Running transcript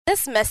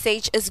This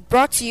message is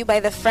brought to you by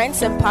the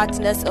friends and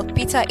partners of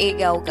Peter A.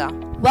 Gauga.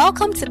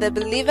 Welcome to the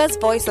Believer's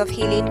Voice of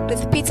Healing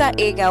with Peter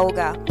A.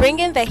 Gauga,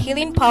 bringing the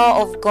healing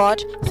power of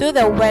God through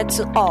the Word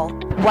to all,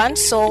 one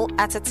soul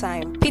at a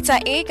time. Peter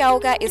A.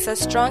 Gauga is a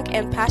strong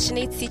and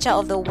passionate teacher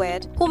of the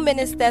Word who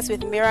ministers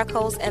with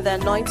miracles and the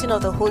anointing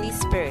of the Holy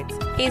Spirit.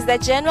 He is the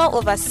general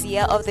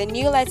overseer of the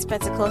New Lights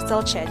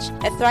Pentecostal Church,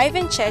 a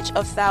thriving church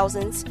of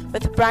thousands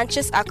with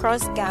branches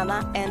across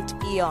Ghana and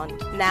beyond.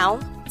 Now,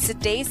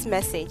 today's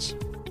message.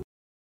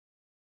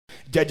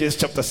 Judges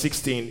chapter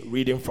 16,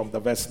 reading from the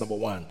verse number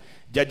 1.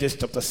 Judges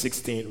chapter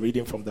 16,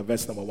 reading from the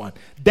verse number 1.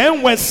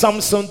 Then went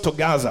Samson to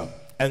Gaza,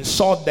 and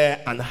saw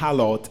there an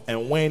harlot,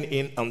 and went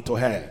in unto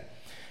her.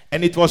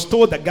 And it was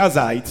told the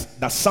Gazites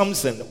that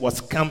Samson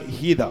was come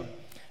hither.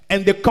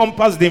 And they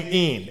compassed him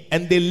in,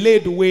 and they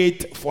laid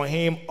wait for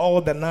him all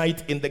the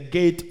night in the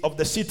gate of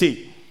the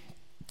city,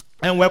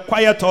 and were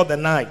quiet all the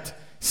night,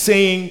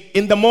 saying,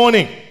 in the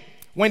morning,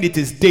 when it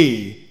is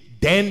day,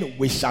 then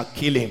we shall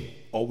kill him.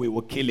 Or we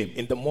will kill him.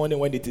 In the morning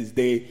when it is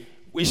day,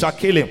 we shall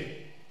kill him.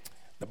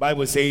 The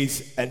Bible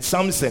says, and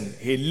Samson,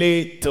 he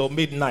lay till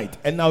midnight,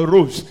 and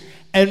arose,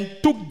 and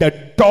took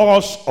the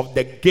doors of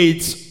the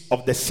gates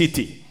of the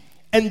city,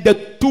 and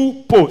the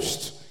two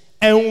posts,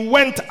 and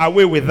went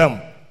away with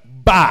them,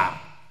 bar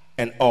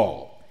and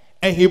all.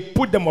 And he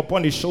put them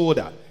upon his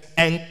shoulder,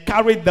 and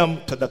carried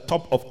them to the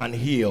top of an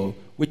hill,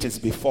 which is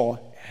before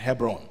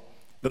Hebron.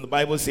 Then the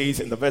Bible says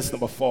in the verse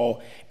number 4,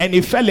 and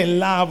he fell in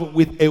love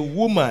with a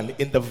woman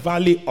in the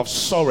valley of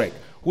Sorek,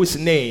 whose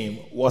name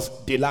was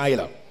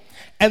Delilah.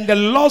 And the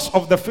lords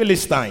of the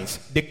Philistines,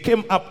 they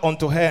came up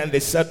unto her, and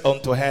they said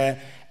unto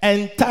her,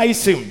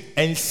 entice him,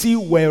 and see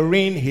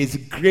wherein his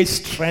great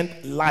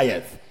strength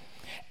lieth,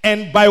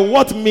 and by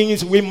what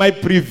means we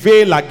might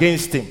prevail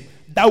against him,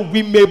 that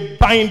we may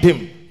bind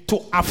him to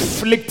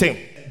afflict him.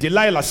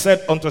 Delilah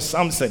said unto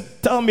Samson,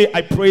 tell me,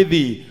 I pray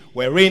thee,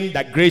 wherein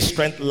that great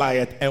strength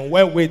lieth, and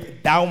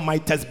wherewith thou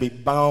mightest be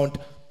bound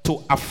to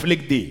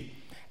afflict thee.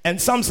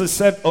 And Samson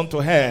said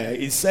unto her,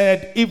 he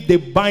said, if they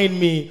bind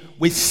me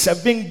with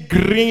 7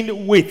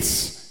 green withs,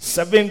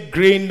 7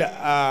 green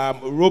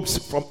ropes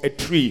from a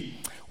tree,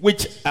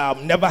 which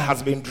never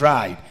has been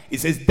dried, he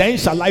says, then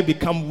shall I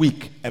become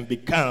weak and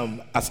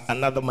become as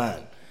another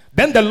man.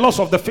 Then the lords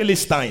of the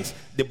Philistines,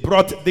 they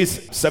brought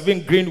these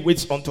 7 green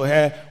withs unto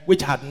her,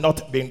 which had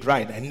not been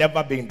dried, and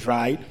never been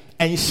dried,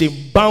 and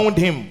she bound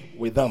him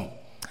with them.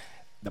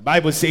 The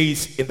Bible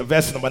says in the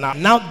verse number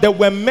 9, now there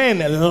were men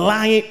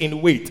lying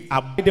in wait,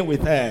 abiding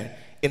with her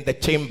in the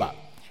chamber.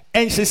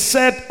 And she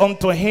said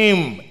unto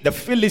him, the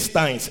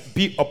Philistines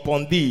be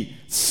upon thee,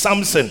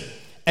 Samson.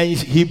 And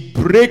he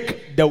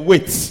brake the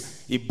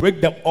weights. He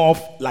brake them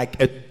off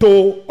like a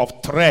toe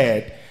of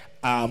thread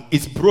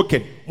is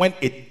broken when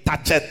it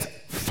toucheth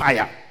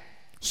fire.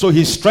 So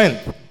his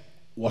strength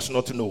was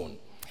not known.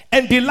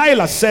 And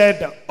Delilah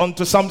said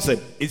unto Samson,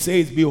 it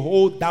says,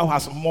 behold, thou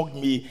hast mocked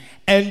me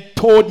and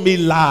told me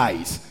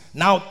lies.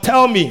 Now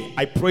tell me,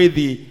 I pray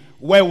thee,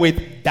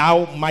 wherewith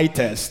thou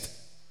mightest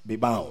be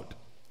bound.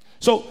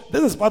 So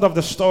this is part of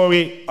the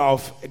story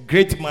of a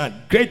great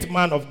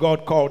man of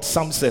God called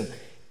Samson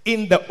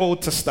in the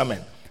Old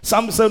Testament.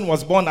 Samson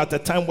was born at a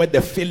time where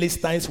the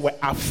Philistines were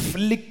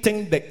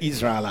afflicting the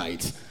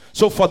Israelites.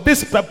 So for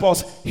this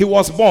purpose, he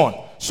was born,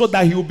 so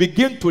that he will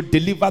begin to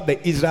deliver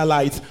the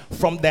Israelites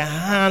from the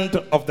hand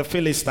of the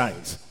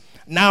Philistines.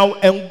 Now,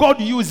 and God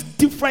used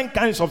different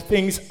kinds of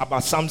things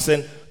about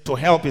Samson to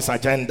help his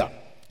agenda.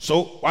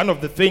 So one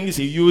of the things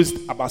he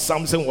used about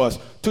Samson was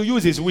to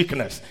use his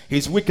weakness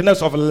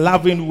of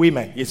loving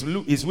women,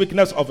 his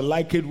weakness of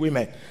liking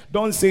women.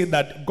 Don't say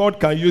that God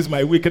can use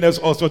my weakness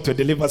also to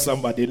deliver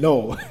somebody.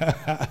 No.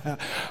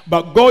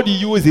 But God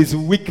used his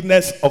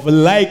weakness of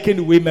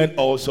liking women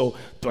also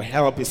to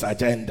help his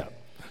agenda.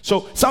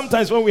 So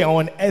sometimes when we are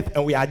on earth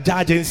and we are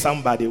judging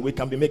somebody, we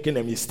can be making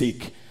a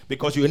mistake,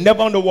 because you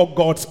never know what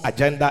God's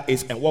agenda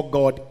is and what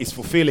God is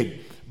fulfilling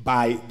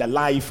by the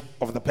life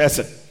of the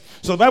person.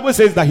 So the Bible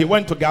says that he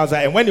went to Gaza,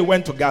 and when he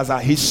went to Gaza,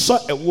 he saw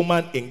a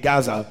woman in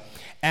Gaza,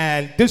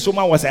 and this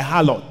woman was a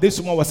harlot. This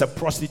woman was a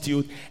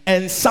prostitute,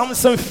 and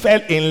Samson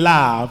fell in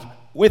love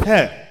with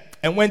her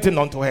and went in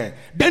unto her.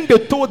 Then they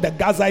told the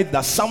Gazites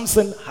that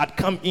Samson had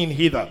come in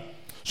hither.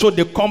 So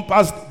they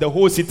compassed the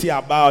whole city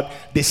about.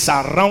 They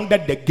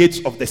surrounded the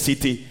gates of the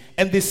city,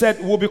 and they said,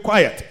 we'll be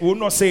quiet, we will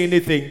not say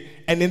anything,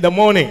 and in the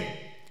morning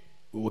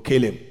we will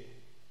kill him.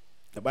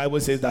 The Bible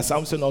says that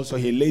Samson also,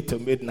 he lay till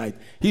midnight.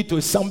 He too,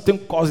 something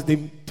caused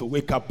him to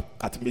wake up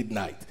at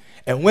midnight.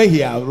 And when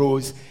he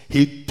arose,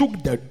 he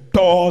took the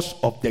doors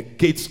of the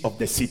gates of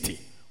the city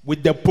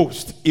with the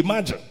post.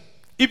 Imagine,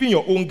 even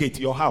your own gate,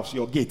 your house,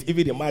 your gate,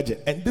 even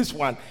imagine. And this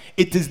one,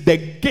 it is the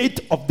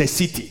gate of the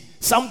city.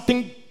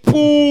 Something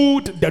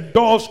pulled the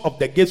doors of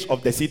the gates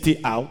of the city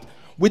out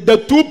with the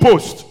 2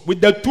 posts, with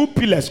the 2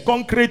 pillars,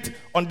 concrete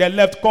on the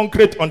left,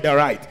 concrete on the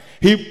right.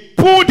 He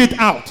pulled it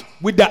out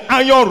with the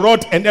iron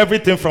rod and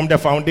everything from the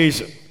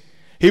foundation.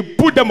 He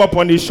put them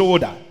upon his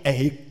shoulder, and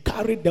he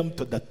carried them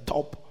to the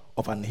top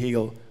of an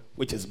hill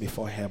which is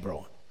before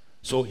Hebron.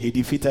 So he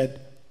defeated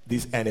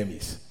these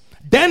enemies.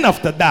 Then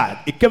after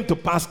that, it came to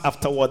pass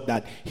afterward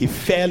that he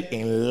fell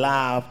in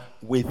love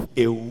with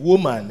a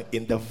woman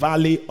in the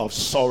valley of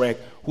Sorek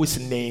whose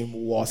name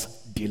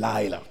was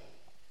Delilah.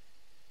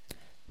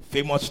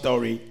 Famous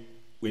story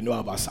we know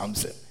about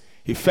Samson.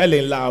 He fell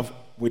in love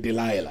with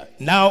Delilah.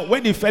 Now,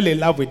 when he fell in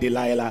love with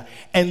Delilah,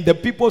 and the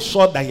people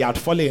saw that he had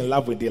fallen in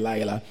love with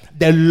Delilah,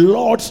 the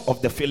lords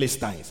of the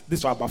Philistines,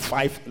 these were about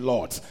 5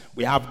 lords.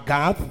 We have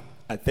Gath,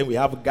 I think we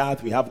have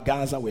Gath, we have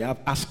Gaza, we have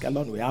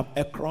Ashkelon, we have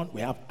Ekron,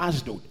 we have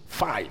Ashdod.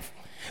 5.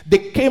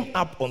 They came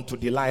up unto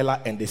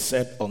Delilah, and they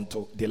said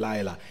unto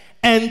Delilah,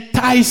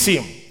 entice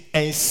him,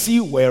 and see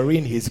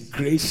wherein his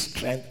great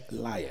strength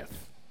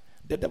lieth.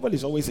 The devil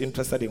is always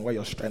interested in where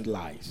your strength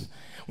lies.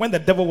 When the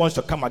devil wants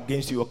to come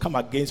against you, he'll come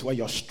against where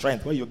your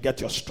strength, where you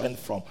get your strength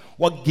from.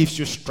 What gives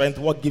you strength,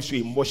 what gives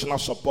you emotional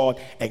support,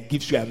 and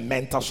gives you a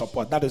mental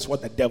support. That is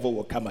what the devil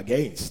will come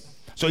against.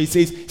 So he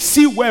says,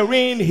 see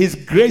wherein his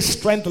great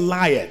strength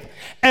lieth,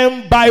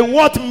 and by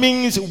what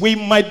means we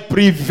might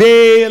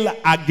prevail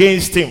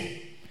against him,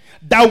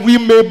 that we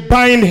may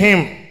bind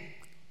him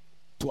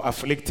to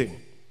afflict him.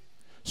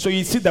 So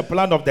you see the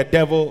plan of the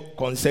devil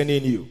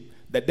concerning you.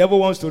 The devil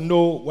wants to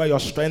know where your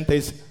strength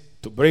is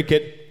to break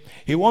it.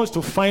 He wants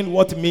to find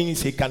what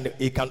means he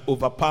can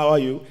overpower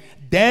you.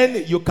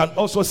 Then you can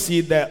also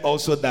see there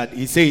also that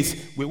he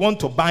says we want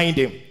to bind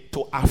him,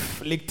 to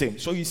afflict him.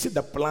 So you see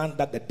the plan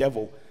that the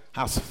devil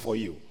has for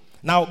you.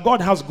 Now,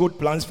 God has good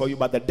plans for you,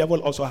 but the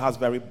devil also has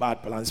very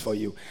bad plans for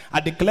you. I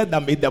declare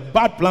that may the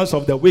bad plans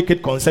of the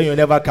wicked concern you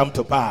never come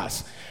to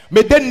pass.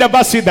 May they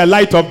never see the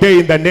light of day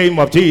in the name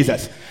of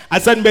Jesus. I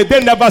said, may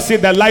they never see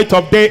the light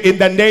of day in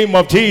the name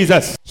of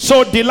Jesus.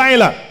 So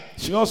Delilah,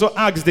 she also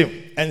asked him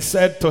and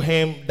said to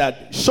him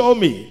that, show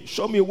me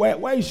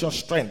where is your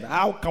strength?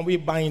 How can we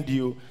bind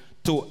you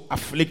to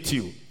afflict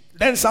you?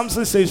 Then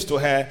Samson says to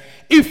her,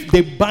 if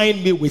they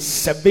bind me with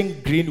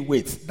 7 green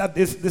weights, that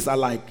these are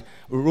like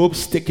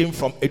ropes taken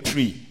from a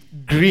tree,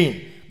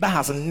 green, that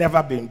has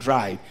never been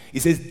dried. He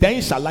says,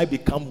 then shall I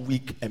become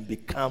weak and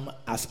become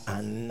as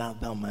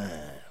another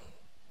man.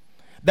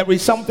 There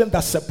is something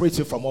that separates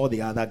you from all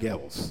the other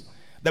girls.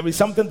 There is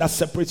something that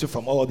separates you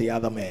from all the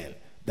other men.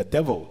 The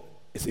devil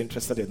is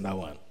interested in that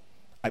one.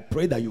 I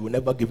pray that you will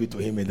never give it to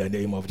him in the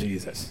name of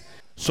Jesus.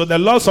 So the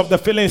lords of the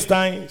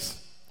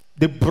Philistines,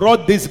 they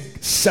brought these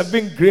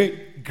 7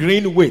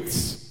 green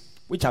weights,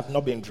 which had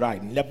not been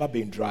dried, never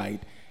been dried,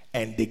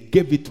 and they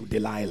gave it to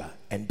Delilah,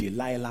 and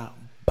Delilah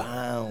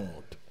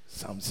bound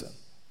Samson.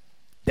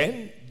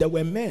 Then there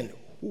were men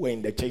who were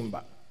in the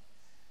chamber.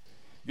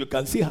 You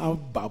can see how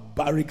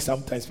barbaric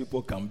sometimes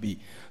people can be.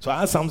 So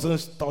as Samson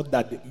thought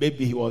that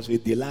maybe he was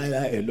with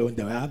Delilah alone,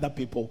 there were other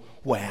people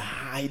who were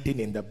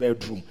hiding in the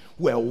bedroom,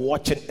 who were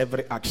watching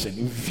every action,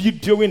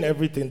 videoing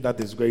everything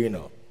that is going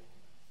on.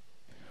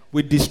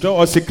 We destroy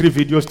all secret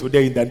videos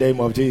today in the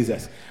name of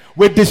Jesus.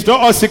 We destroy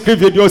all secret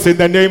videos in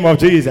the name of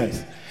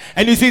Jesus.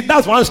 And you see,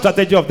 that's one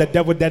strategy of the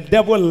devil. The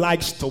devil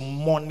likes to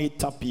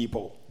monitor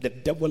people. The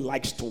devil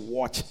likes to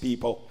watch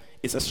people.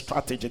 It's a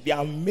strategy. There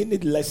are many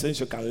lessons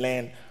you can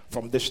learn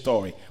from this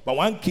story. But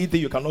one key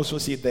thing you can also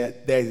see there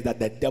is that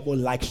the devil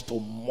likes to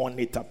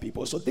monitor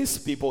people. So these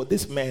people,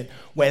 these men,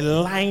 were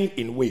lying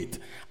in wait,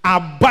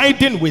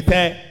 abiding with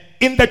her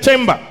in the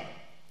chamber.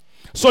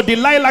 So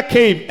Delilah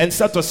came and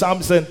said to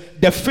Samson,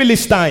 the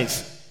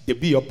Philistines, they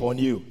be upon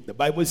you. The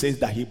Bible says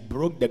that he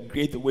broke the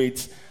great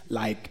weights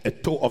like a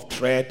toe of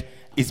thread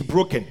is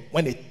broken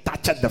when it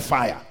touched the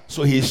fire.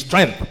 So his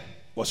strength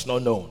was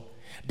not known.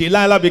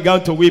 Delilah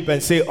began to weep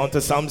and say unto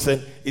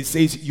Samson, it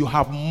says, you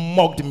have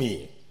mocked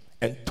me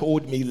and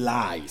told me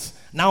lies.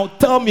 Now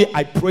tell me,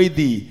 I pray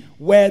thee,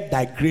 where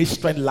thy great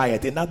strength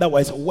lieth. In other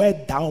words, where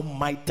thou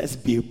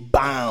mightest be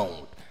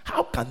bound.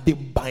 How can they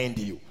bind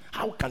you?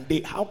 How can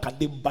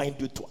they bind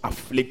you to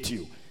afflict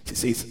you? She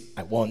says,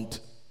 I want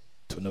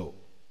to know.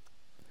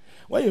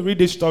 When you read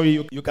this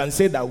story, you can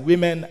say that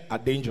women are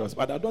dangerous,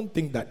 but I don't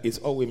think that it's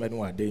all women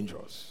who are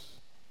dangerous.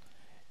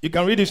 You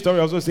can read the story,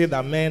 also say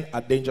that men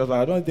are dangerous, but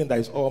I don't think that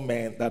it's all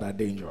men that are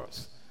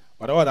dangerous.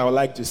 But what I would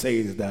like to say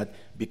is that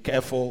be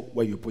careful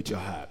where you put your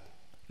heart.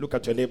 Look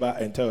at your neighbor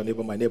and tell your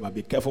neighbor, my neighbor,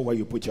 be careful where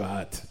you put your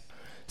heart.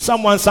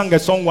 Someone sang a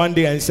song one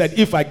day and said,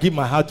 if I give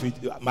my heart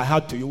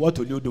to you, what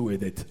will you do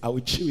with it? I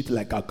will chew it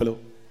like a cloth.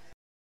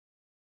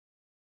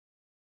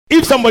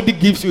 If somebody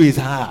gives you his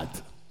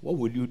heart, what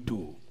will you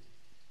do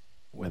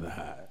with the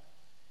heart?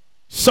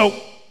 So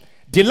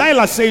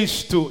Delilah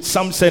says to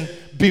Samson,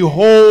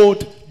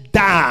 behold,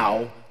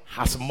 thou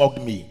hast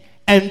mocked me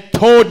and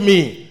told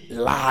me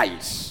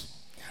lies.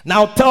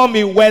 Now tell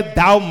me where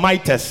thou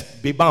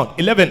mightest be bound.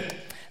 11.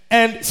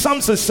 And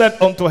Samson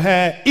said unto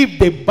her, if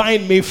they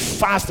bind me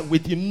fast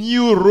with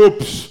new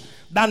ropes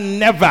that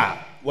never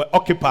were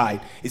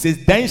occupied, it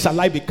says, then shall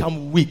I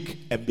become weak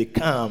and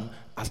become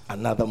as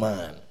another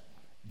man.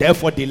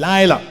 Therefore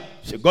Delilah,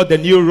 she got the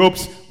new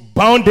ropes,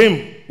 bound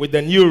him with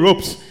the new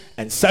ropes,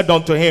 and said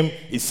unto him,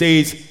 it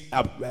says,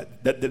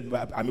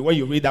 when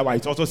you read that one,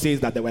 it also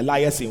says that there were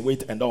liars in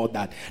wait and all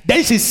that.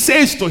 Then she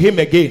says to him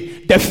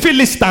again, the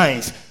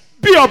Philistines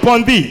be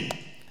upon thee.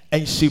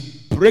 And she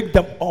break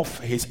them off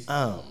his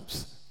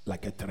arms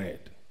like a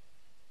thread.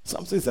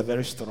 Samson is a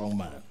very strong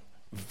man.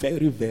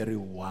 Very, very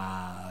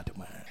wild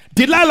man.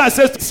 Delilah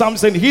says to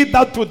Samson,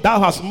 hitherto thou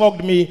hast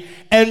mocked me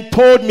and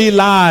told me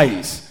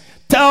lies.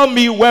 Tell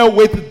me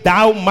wherewith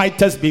thou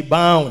mightest be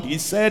bound. He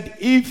said,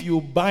 if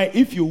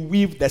you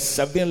weave the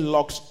 7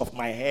 locks of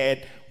my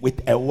head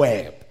with a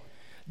web.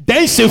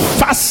 Then she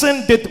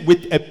fastened it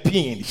with a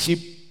pin.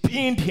 She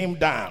pinned him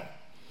down.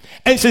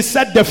 And she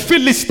said, the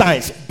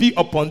Philistines be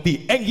upon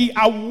thee. And he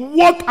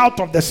awoke out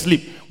of the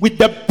sleep with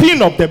the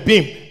pin of the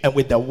beam and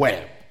with the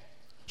web.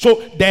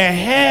 So the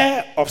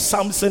hair of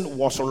Samson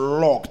was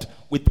locked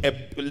with a,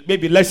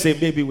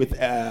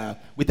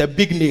 with a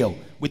big nail,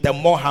 with a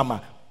more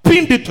hammer,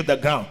 pinned it to the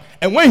ground.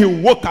 And when he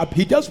woke up,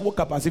 he just woke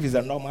up as if it's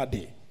a normal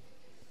day.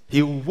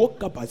 He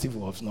woke up as if it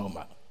was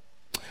normal.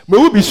 May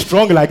we be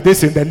strong like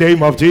this in the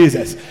name of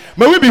Jesus.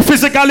 May we be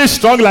physically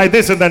strong like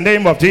this in the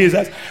name of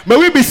Jesus. May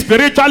we be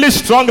spiritually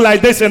strong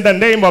like this in the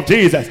name of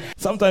Jesus.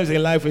 Sometimes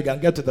in life we can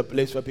get to the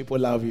place where people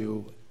love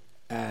you,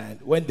 and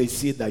when they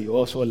see that you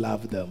also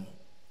love them,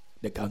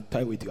 they can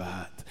toy with your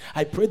heart.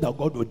 I pray that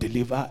God will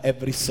deliver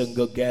every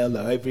single girl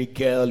or every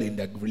girl in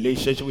the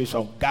relationship with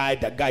some guy.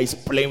 The guy is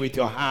playing with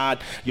your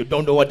heart. You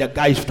don't know what the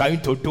guy is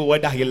trying to do,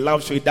 whether he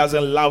loves you, he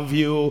doesn't love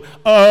you.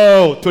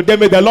 Oh, today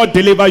may the Lord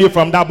deliver you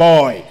from that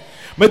boy.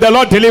 May the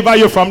Lord deliver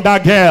you from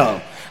that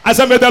girl. I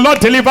said, may the Lord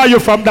deliver you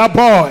from that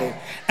boy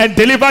and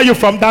deliver you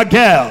from that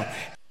girl.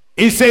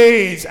 He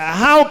says,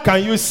 how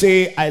can you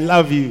say I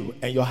love you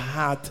and your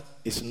heart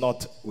is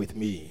not with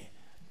me?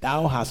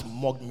 Thou hast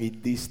mocked me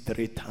these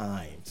 3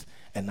 times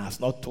and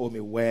hast not told me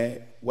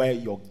where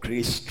your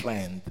great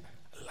strength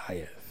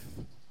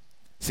lieth.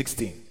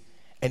 16.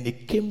 And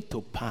it came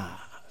to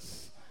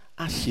pass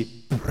as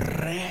she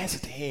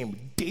pressed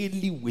him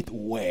daily with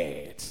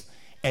words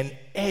and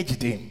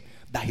urged him,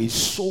 that his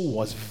soul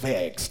was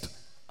vexed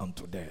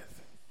unto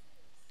death.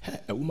 Hey,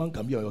 a woman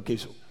can be on your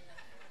case.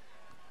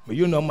 May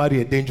you not marry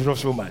a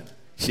dangerous woman.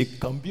 She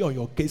can be on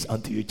your case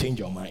until you change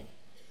your mind.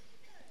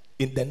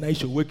 In the night,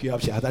 she'll wake you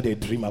up. She has had a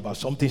dream about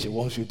something she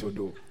wants you to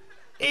do.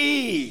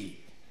 Hey,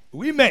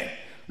 women,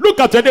 look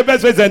at your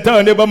neighbor's face and tell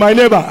your neighbor, my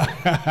neighbor,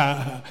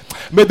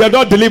 may the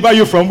Lord deliver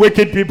you from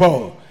wicked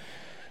people.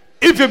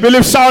 If you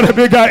believe, shout a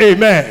bigger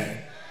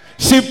amen.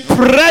 She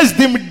pressed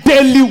him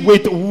daily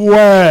with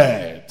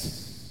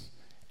words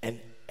and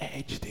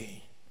urged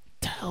him,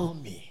 tell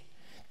me,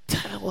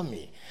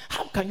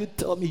 how can you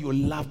tell me you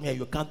love me and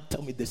you can't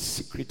tell me the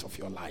secret of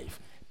your life?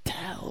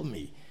 Tell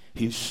me.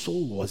 His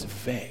soul was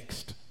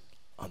vexed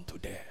unto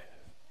death,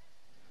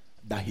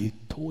 that he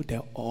told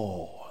her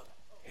all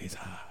his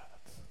heart,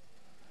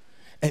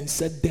 and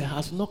said, there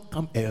has not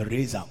come a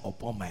razor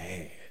upon my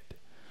head,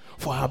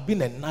 for I have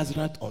been a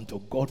Nazarite unto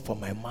God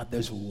from my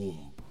mother's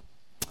womb.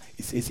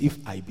 He says, if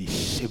I be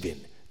shaven,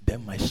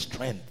 then my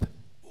strength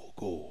will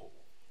go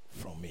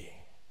from me.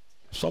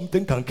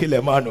 Something can kill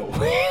a man.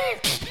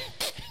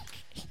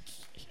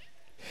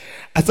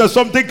 I said,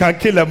 something can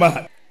kill a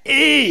man.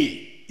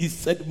 Hey, he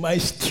said, my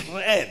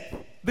strength,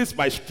 this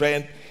my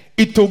strength,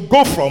 it will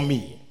go from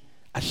me.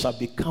 I shall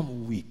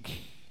become weak,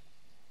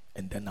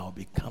 and then I'll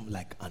become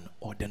like an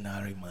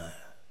ordinary man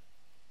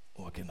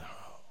walking around.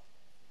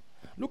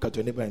 Look at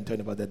your neighbor and tell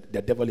him about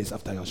the devil is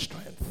after your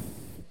strength.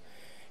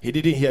 He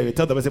didn't hear you.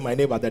 Tell the person, my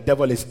neighbor, the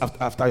devil is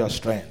after your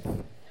strength.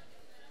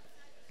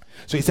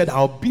 So he said,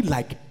 I'll be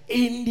like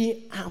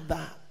any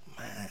other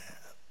man.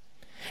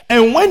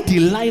 And when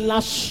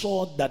Delilah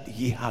saw that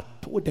he had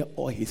told her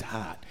all his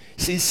heart,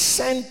 she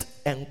sent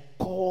and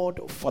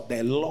called for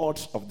the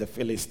lords of the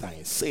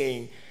Philistines,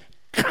 saying,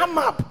 come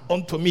up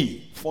unto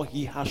me, for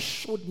he has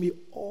showed me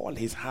all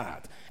his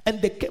heart.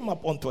 And they came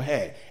up unto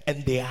her,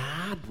 and they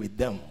had with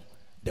them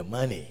the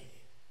money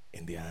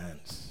in their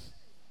hands.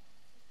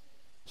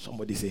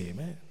 Somebody say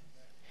amen.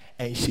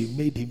 And she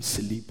made him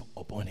sleep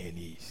upon her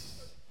knees.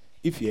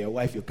 If you're a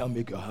wife, you can't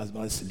make your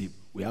husband sleep,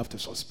 we have to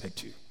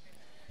suspect you.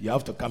 You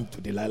have to come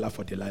to Delilah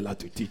for Delilah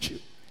to teach you.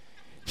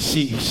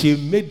 She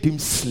made him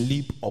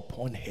sleep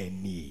upon her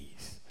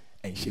knees,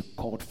 and she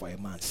called for a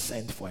man,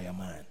 sent for a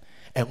man,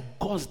 and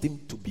caused him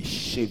to be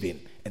shaven,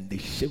 and they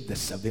shaved the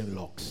 7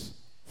 locks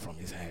from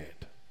his head.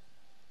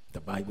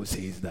 The Bible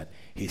says that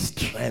his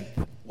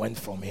strength went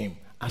from him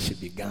as she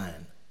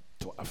began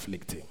to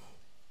afflict him.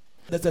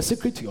 There's a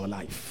secret to your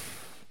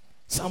life.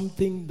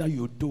 Something that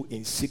you do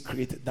in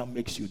secret that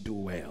makes you do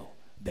well.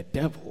 The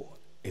devil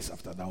is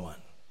after that one.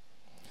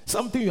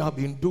 Something you have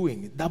been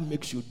doing that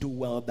makes you do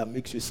well, that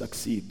makes you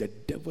succeed. The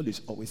devil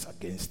is always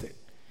against it.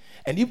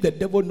 And if the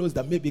devil knows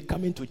that maybe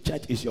coming to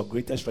church is your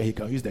greatest strength, he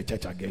can use the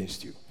church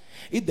against you.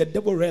 If the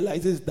devil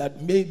realizes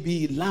that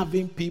maybe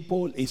loving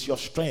people is your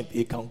strength,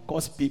 it can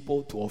cause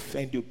people to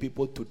offend you,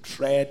 people to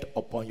tread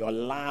upon your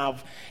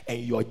love and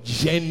your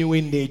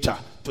genuine nature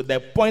to the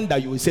point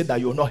that you will say that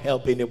you will not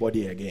help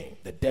anybody again.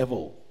 The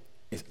devil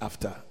is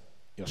after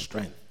your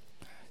strength.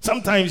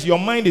 Sometimes your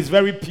mind is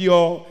very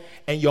pure,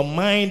 and your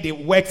mind, it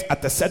works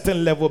at a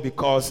certain level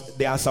because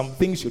there are some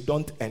things you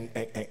don't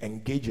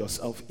engage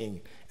yourself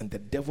in, and the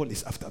devil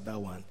is after that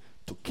one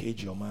to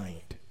cage your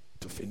mind,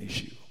 to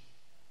finish you.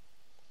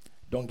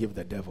 Don't give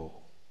the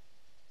devil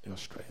your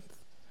strength.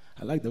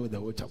 I like the way the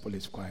whole chapel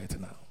is quiet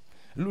now.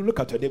 Look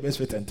at your neighbor's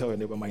face and tell your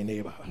neighbor, my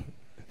neighbor,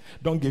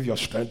 don't give your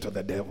strength to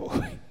the devil.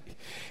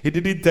 He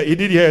did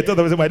hear it. Tell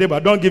them, my neighbor,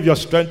 don't give your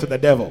strength to the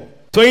devil.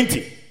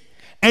 20.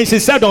 And she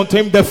said unto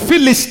him, the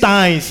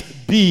Philistines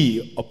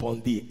be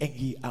upon thee. And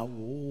he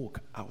awoke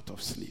out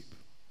of sleep.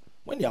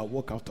 When he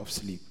awoke out of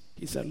sleep,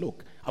 he said,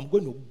 look, I'm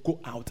going to go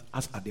out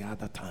as at the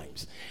other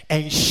times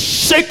and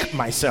shake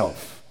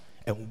myself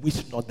and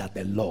wish not that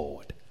the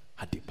Lord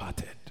had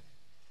departed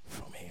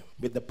from him.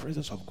 May the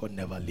presence of God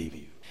never leave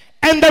you.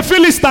 And the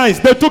Philistines,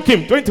 they took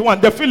him.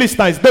 21, the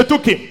Philistines, they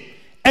took him.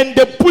 And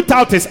they put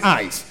out his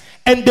eyes.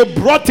 And they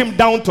brought him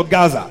down to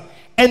Gaza.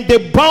 And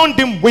they bound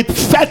him with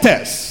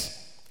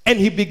fetters. And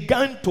he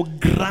began to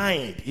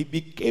grind. He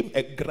became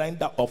a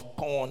grinder of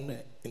corn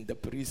in the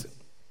prison.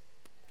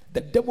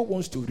 The devil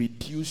wants to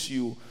reduce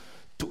you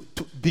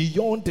to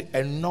beyond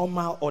a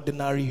normal,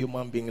 ordinary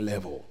human being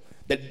level.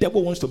 The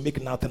devil wants to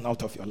make nothing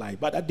out of your life.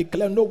 But I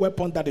declare no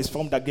weapon that is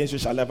formed against you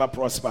shall ever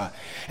prosper.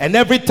 And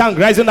every tongue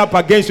rising up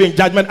against you in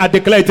judgment, I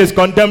declare it is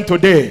condemned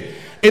today.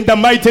 In the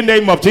mighty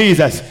name of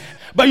Jesus.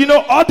 But you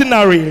know,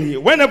 ordinarily,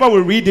 whenever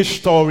we read this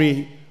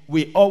story,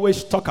 we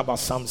always talk about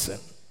Samson.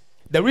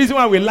 The reason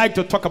why we like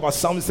to talk about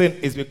Samson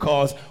is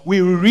because we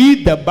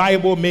read the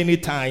Bible many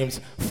times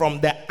from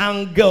the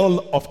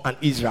angle of an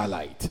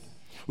Israelite.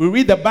 We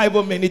read the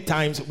Bible many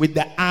times with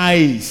the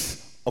eyes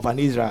of an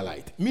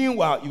Israelite.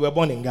 Meanwhile, you were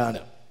born in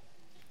Ghana.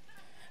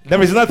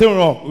 There is nothing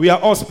wrong. We are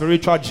all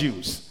spiritual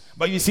Jews.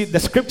 But you see, the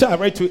scripture I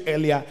read to you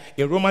earlier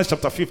in Romans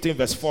chapter 15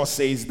 verse 4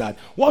 says that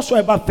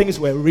whatsoever things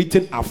were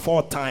written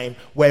aforetime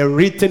were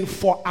written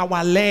for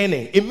our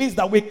learning. It means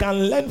that we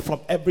can learn from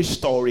every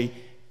story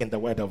in the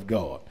word of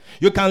God.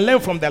 You can learn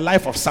from the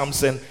life of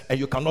Samson, and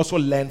you can also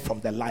learn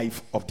from the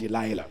life of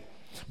Delilah.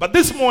 But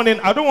this morning,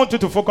 I don't want you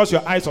to focus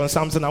your eyes on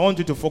Samson. I want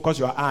you to focus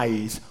your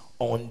eyes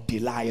on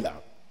Delilah.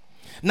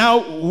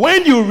 Now,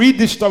 when you read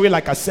this story,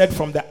 like I said,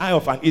 from the eye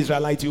of an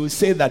Israelite, you will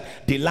say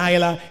that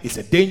Delilah is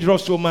a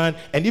dangerous woman,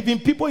 and even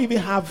people even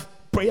have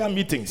prayer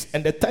meetings,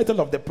 and the title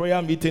of the prayer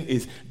meeting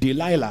is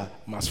Delilah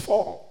Must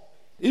Fall.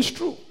 It's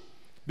true,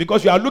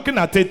 because you are looking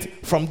at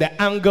it from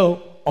the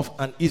angle of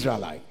an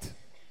Israelite.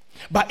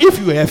 But if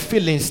you are a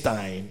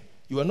Philistine,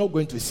 you are not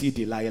going to see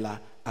Delilah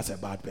as a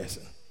bad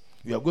person.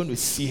 You are going to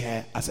see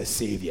her as a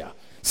savior,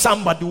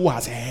 somebody who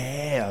has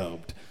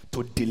helped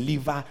to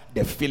deliver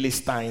the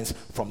Philistines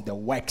from the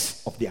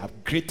works of their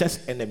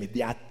greatest enemy,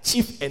 their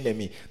chief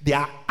enemy,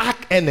 their arch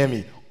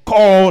enemy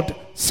called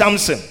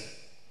Samson.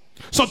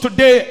 So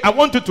today, I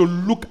want you to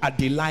look at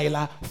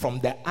Delilah from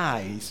the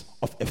eyes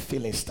of a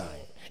Philistine.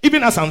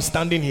 Even as I'm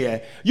standing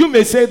here, you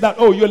may say that,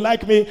 oh, you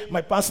like me,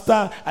 my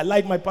pastor, I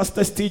like my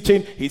pastor's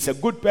teaching, he's a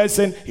good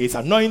person, he's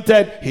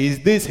anointed,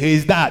 he's this,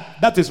 he's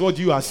that. That is what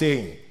you are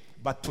saying.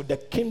 But to the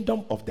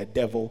kingdom of the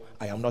devil,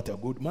 I am not a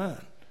good man,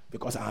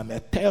 because I am a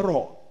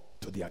terror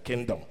to their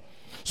kingdom.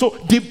 So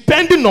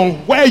depending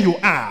on where you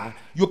are,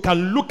 you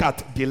can look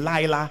at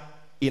Delilah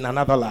in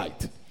another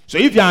light. So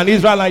if you're an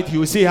Israelite, you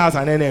will see her as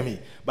an enemy.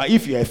 But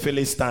if you're a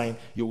Philistine,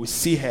 you will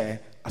see her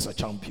as a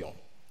champion.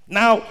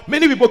 Now,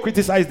 many people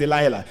criticize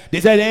Delilah. They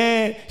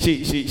said,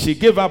 she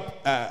gave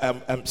up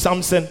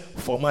Samson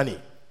for money.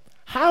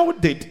 How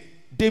did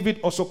David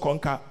also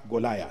conquer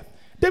Goliath?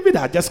 David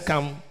had just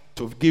come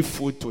to give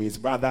food to his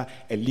brother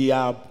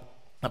Eliab,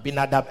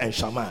 Abinadab, and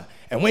Shammah.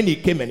 And when he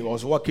came and he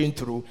was walking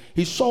through,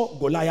 he saw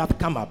Goliath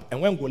come up. And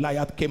when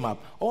Goliath came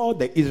up, all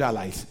the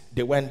Israelites,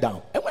 they went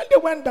down. And when they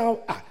went down,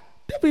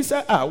 David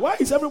said, why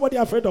is everybody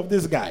afraid of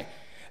this guy?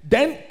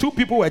 Then two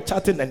people were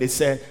chatting and they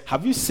said,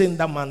 have you seen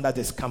that man that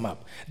has come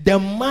up? The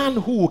man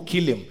who will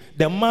kill him,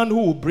 the man who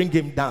will bring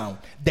him down,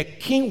 the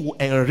king will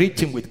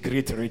enrich him with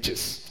great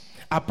riches.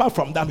 Apart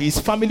from that, his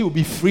family will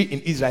be free in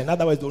Israel. In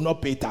other words, they will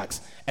not pay tax.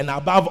 And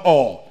above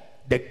all,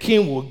 the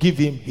king will give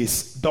him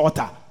his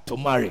daughter to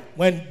marry.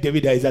 When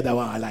David is that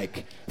one I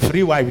like.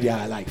 Free wife,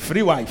 I like.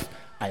 Free wife,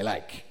 I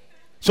like.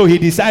 So he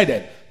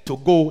decided to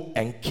go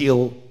and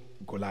kill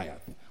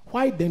Goliath.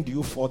 Why then do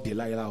you fall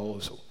Delilah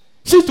also?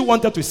 She too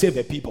wanted to save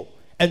the people.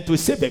 And to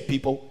save the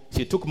people,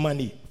 she took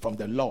money from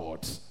the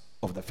lords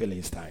of the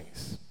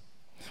Philistines.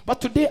 But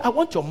today, I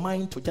want your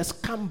mind to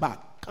just come back.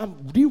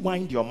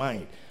 Rewind your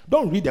mind.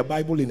 Don't read the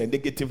Bible in a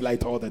negative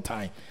light all the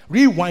time.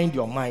 Rewind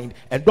your mind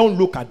and don't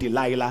look at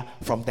Delilah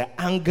from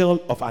the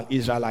angle of an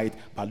Israelite,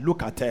 but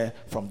look at her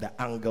from the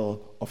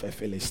angle of a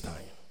Philistine.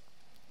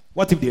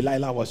 What if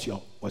Delilah was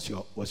your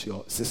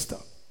sister?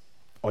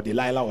 Or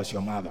Delilah was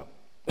your mother?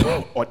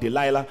 Or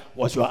Delilah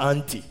was your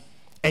auntie?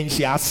 And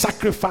she has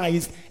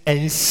sacrificed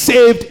and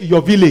saved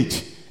your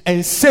village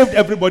and saved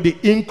everybody,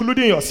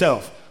 including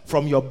yourself,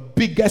 from your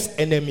biggest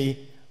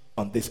enemy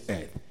on this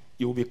earth.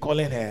 You will be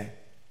calling her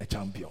a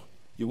champion.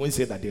 You won't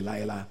say that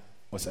Delilah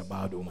was a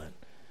bad woman.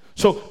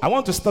 So I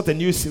want to start a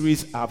new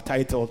series I've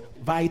titled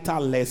Vital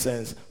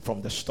Lessons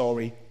from the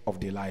Story of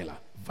Delilah.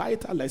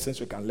 Vital lessons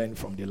we can learn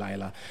from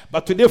Delilah.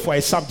 But today for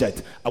a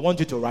subject, I want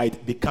you to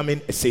write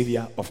Becoming a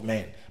Savior of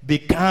Men.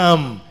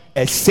 Become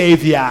a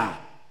Savior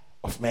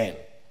of Men.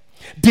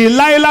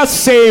 Delilah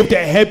saved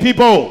her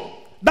people.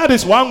 That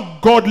is one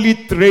godly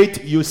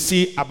trait you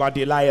see about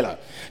Delilah.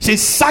 She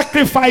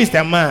sacrificed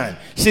her man.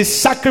 She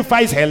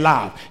sacrificed her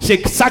love.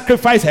 She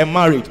sacrificed her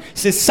marriage.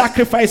 She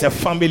sacrificed her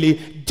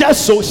family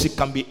just so she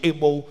can be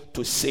able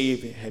to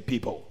save her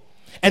people.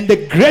 And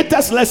the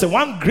greatest lesson,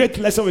 one great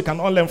lesson we can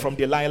all learn from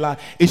Delilah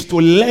is to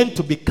learn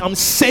to become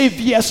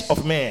saviors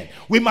of men.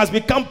 We must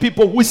become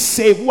people who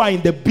save, who are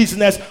in the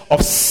business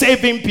of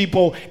saving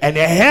people and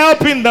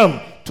helping them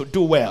to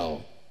do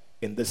well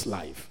in this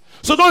life.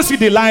 So don't see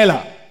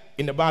Delilah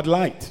in a bad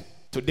light.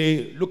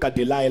 Today, look at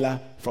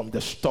Delilah from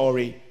the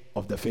story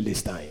of the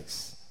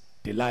Philistines.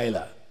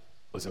 Delilah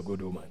was a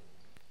good woman.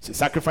 She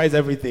sacrificed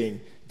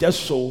everything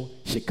just so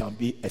she can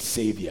be a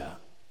savior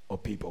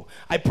of people.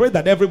 I pray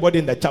that everybody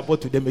in the chapel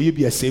today, may you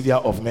be a savior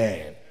of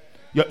men.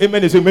 Your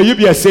amen is, may you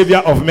be a savior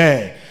of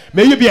men.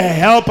 May you be a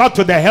helper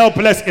to the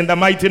helpless in the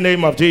mighty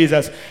name of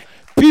Jesus.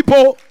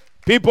 People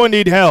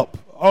need help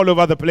all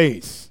over the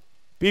place.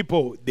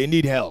 People, they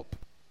need help.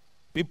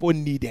 People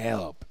need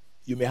help.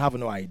 You may have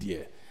no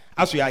idea.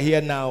 As we are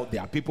here now,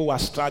 there are people who are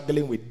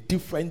struggling with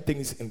different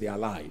things in their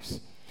lives.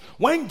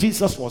 When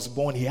Jesus was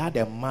born, he had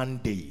a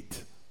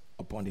mandate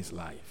upon his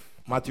life.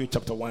 Matthew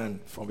chapter 1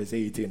 from verse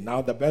 18.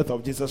 Now the birth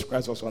of Jesus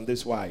Christ was on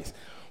this wise.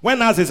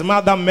 When as his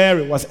mother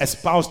Mary was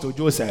espoused to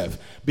Joseph,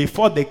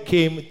 before they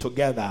came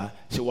together,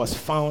 she was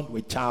found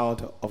with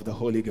child of the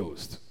Holy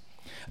Ghost.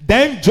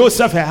 Then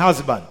Joseph, her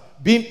husband,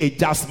 being a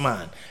just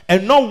man,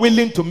 and not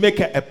willing to make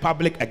her a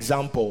public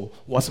example,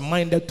 was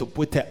minded to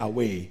put her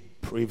away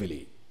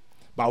privily.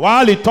 But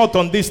while he thought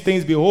on these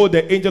things, behold,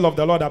 the angel of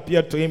the Lord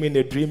appeared to him in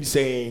a dream,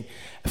 saying,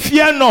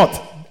 Fear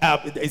not,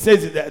 it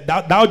says,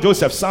 thou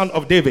Joseph, son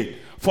of David,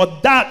 for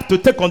that to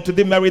take unto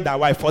thee Mary thy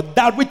wife, for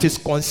that which is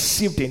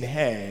conceived in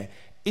her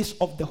is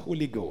of the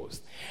Holy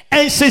Ghost.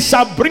 And she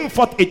shall bring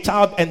forth a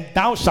child, and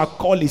thou shalt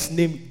call his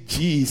name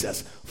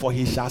Jesus, for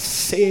he shall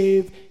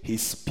save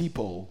his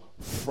people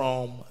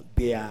from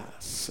their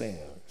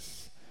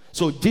sins.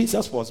 So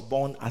Jesus was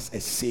born as a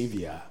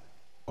savior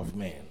of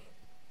men.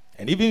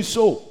 And even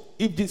so,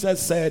 if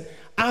Jesus said,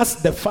 as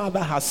the Father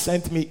has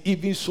sent me,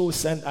 even so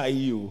send I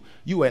you,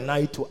 you and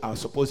I too are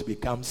supposed to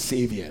become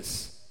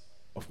saviors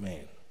of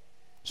men.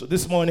 So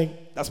this morning,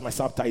 that's my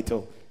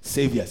subtitle,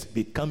 Saviors,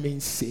 becoming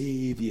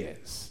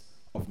saviors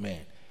of men.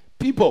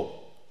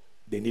 People,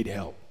 they need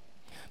help.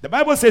 The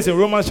Bible says in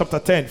Romans chapter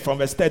 10, from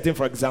verse 13,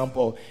 for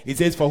example, it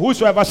says, for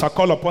whosoever shall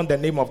call upon the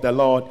name of the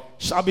Lord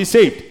shall be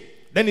saved.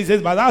 Then he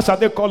says, but how shall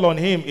they call on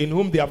him in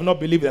whom they have not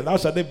believed? And how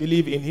shall they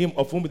believe in him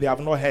of whom they have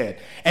not heard?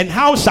 And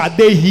how shall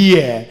they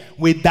hear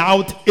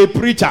without a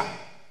preacher?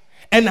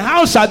 And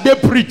how shall they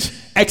preach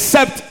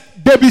except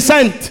they be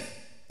sent?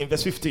 In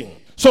verse 15.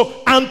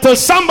 So until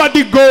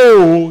somebody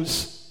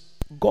goes,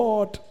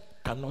 God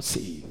cannot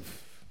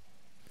save.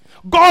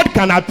 God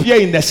can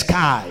appear in the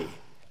sky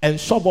and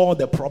solve all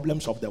the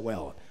problems of the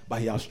world,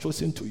 but he has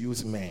chosen to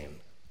use men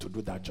to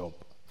do that job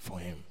for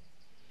him.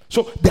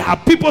 So there are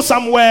people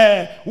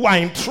somewhere who are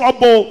in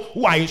trouble,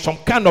 who are in some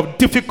kind of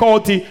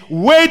difficulty,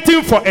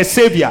 waiting for a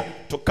savior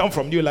to come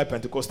from New Life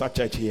Pentecostal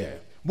Church here,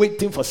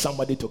 waiting for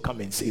somebody to come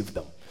and save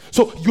them.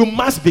 So you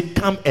must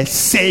become a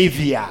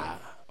savior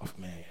of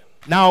men.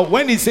 Now,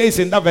 when he says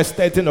in that verse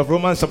 13 of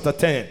Romans chapter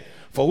 10,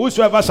 for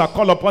whosoever shall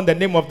call upon the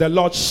name of the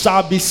Lord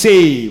shall be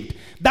saved.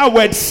 That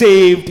word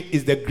saved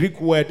is the Greek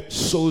word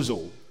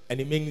sozo, and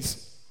it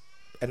means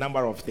a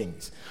number of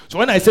things. So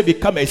when I say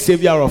become a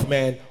savior of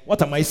men,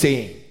 what am I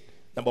saying?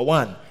 Number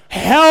one,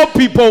 help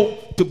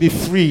people to be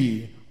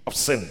free of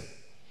sin.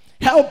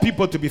 Help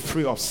people to be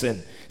free of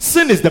sin.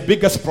 Sin is the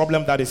biggest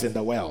problem that is in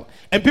the world.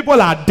 And people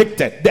are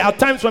addicted. There are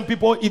times when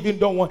people even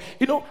don't want,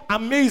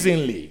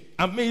 amazingly,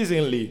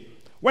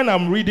 when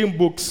I'm reading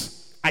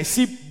books, I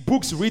see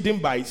books written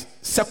by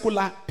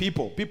secular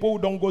people who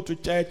don't go to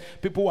church,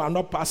 people who are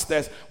not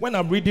pastors. When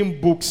I'm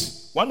reading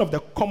books, one of the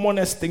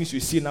commonest things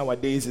you see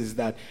nowadays is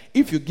that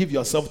if you give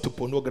yourself to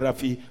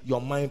pornography, your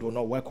mind will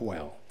not work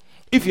well.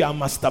 If you are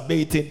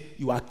masturbating,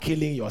 you are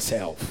killing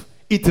yourself.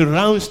 It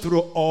runs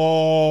through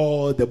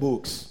all the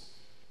books.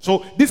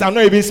 So these are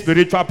not even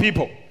spiritual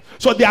people.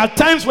 So there are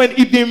times when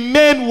even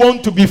men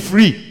want to be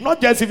free. Not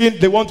just even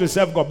they want to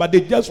serve God, but they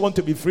just want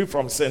to be free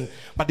from sin.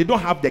 But they don't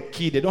have the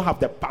key, they don't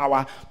have the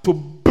power to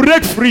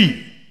break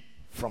free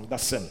from that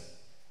sin.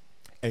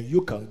 And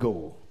you can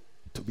go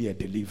to be a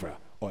deliverer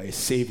or a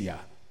savior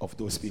of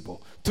those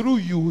people. Through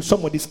you,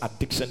 somebody's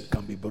addiction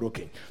can be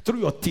broken. Through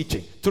your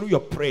teaching, through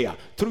your prayer,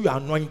 through your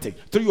anointing,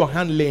 through your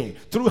hand laying,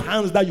 through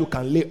hands that you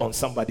can lay on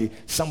somebody,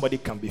 somebody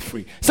can be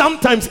free.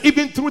 Sometimes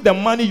even through the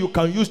money you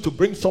can use to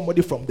bring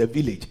somebody from the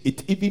village,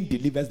 it even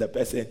delivers the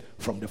person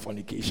from the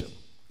fornication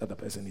that the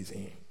person is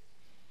in.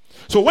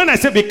 So when I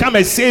say become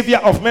a savior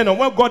of men, and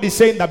when God is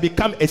saying that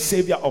become a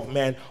savior of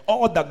men,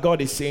 all that God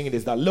is saying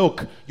is that,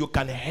 look, you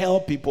can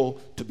help people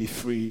to be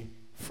free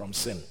from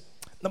sin.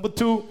 Number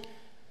two,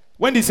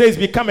 when he says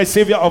become a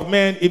savior of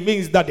men, it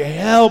means that they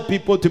help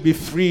people to be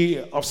free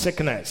of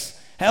sickness.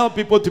 Help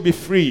people to be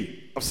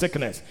free of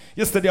sickness.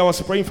 Yesterday I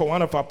was praying for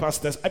one of our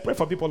pastors. I pray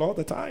for people all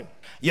the time.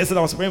 Yesterday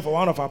I was praying for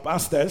one of our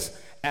pastors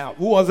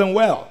who wasn't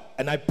well.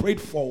 And I prayed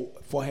for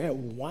her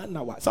 1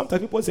 hour.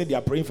 Sometimes people say they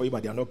are praying for you,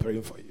 but they are not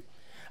praying for you.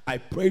 I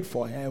prayed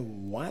for her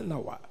 1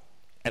 hour.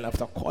 And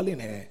after calling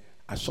her,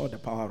 I saw the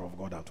power of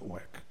God at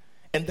work.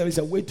 And there is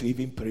a way to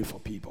even pray for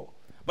people.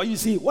 But you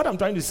see, what I'm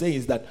trying to say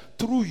is that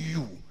through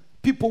you,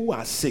 people who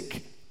are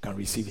sick can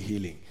receive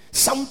healing.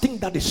 Something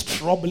that is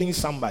troubling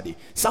somebody,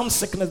 some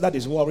sickness that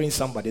is worrying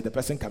somebody, the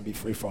person can be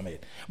free from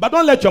it. But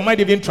don't let your mind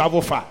even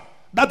travel far.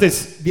 That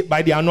is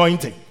by the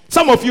anointing.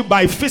 Some of you,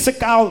 by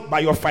physical,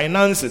 by your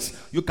finances,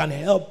 you can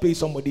help pay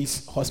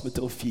somebody's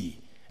hospital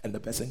fee, and the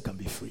person can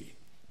be free.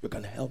 You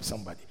can help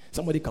somebody.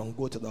 Somebody can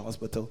go to the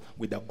hospital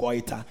with a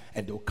goiter,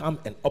 and they'll come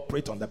and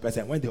operate on the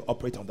person. When they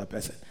operate on the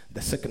person,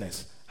 the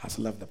sickness has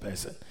left the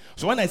person.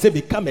 So when I say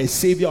become a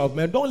savior of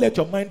men, don't let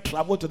your mind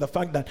travel to the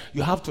fact that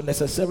you have to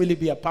necessarily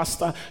be a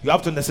pastor, you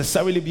have to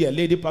necessarily be a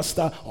lady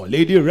pastor or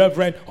lady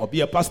reverend or be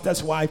a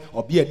pastor's wife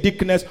or be a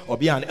deaconess or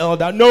be an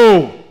elder.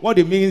 No. What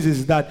it means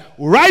is that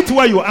right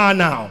where you are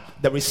now,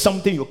 there is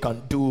something you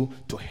can do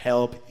to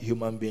help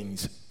human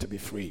beings to be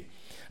free.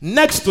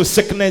 Next to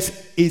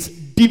sickness is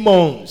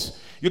demons.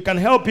 You can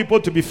help people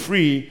to be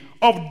free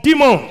of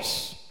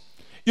demons.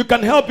 You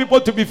can help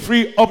people to be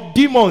free of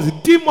demons.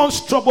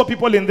 Demons trouble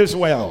people in this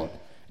world.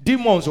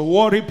 Demons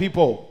worry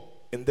people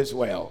in this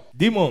world.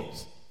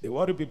 Demons, they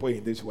worry people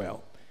in this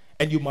world.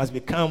 And you must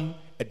become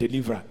a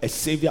deliverer, a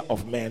savior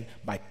of men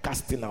by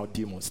casting out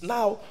demons.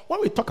 Now,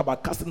 when we talk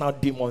about casting out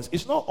demons,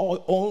 it's not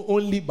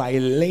only by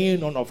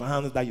laying on of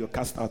hands that you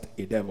cast out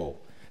a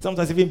devil.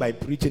 Sometimes even by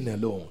preaching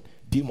alone,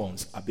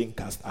 demons are being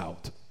cast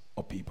out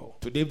of people.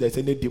 Today, if there's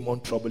any demon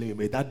troubling you,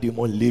 may that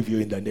demon leave you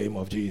in the name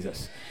of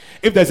Jesus.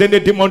 If there's any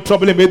demon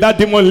troubling, may that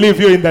demon leave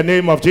you in the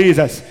name of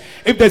Jesus.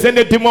 If there's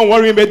any demon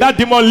worrying, may that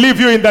demon leave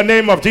you in the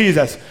name of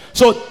Jesus.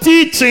 So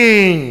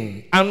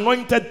teaching,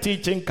 anointed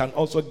teaching can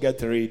also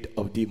get rid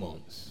of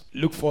demons.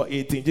 Luke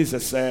 4:18,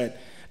 Jesus said,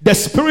 "The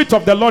Spirit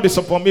of the Lord is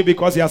upon me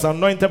because he has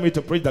anointed me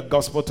to preach the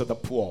gospel to the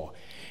poor.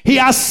 He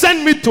has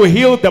sent me to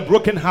heal the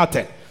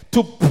brokenhearted,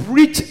 to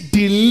preach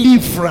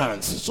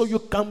deliverance." So you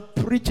can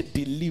preach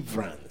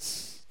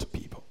deliverance to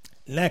people.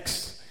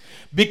 Next,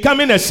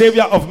 becoming a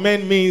savior of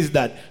men means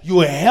that you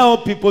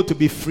help people to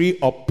be free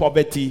of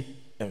poverty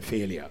and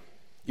failure.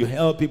 You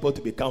help people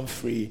to become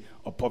free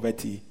of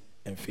poverty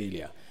and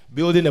failure.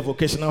 Building a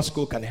vocational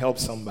school can help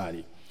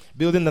somebody.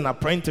 Building an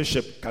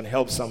apprenticeship can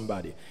help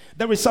somebody.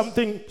 There is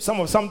something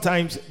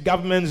sometimes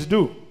governments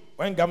do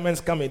when governments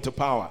come into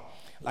power.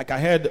 Like I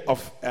heard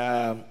of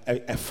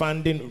a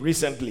funding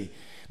recently.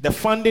 The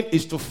funding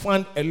is to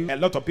fund a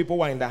lot of people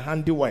who are in the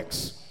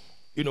handiworks,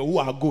 who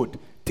are good.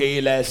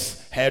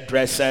 Tailors,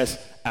 hairdressers,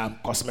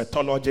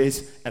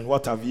 cosmetologists, and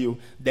what have you.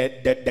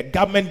 The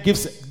government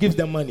gives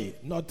them money.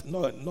 No,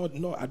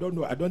 I don't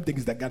know. I don't think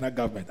it's the Ghana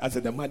government. I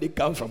said the money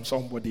comes from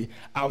somebody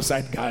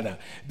outside Ghana.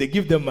 They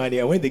give them money,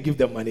 and when they give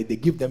them money, they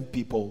give them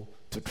people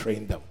to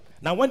train them.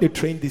 Now, when they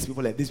train these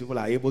people, and these people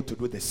are able to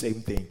do the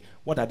same thing,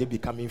 what are they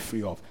becoming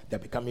free of? They're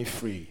becoming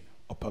free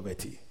of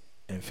poverty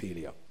and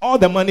failure. All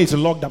the money is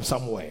locked up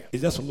somewhere.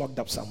 It's just locked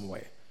up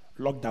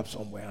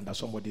somewhere under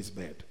somebody's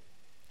bed.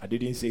 I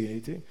didn't say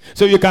anything.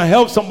 So you can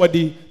help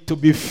somebody to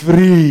be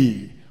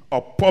free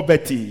of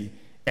poverty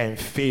and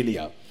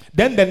failure.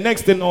 Then the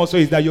next thing also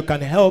is that you can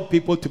help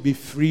people to be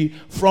free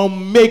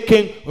from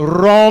making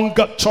wrong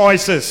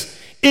choices,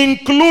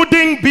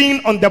 including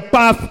being on the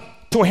path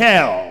to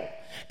hell.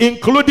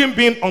 Including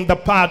being on the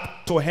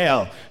path to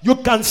hell. You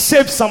can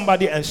save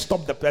somebody and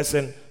stop the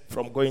person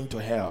from going to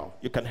hell.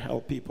 You can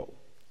help people.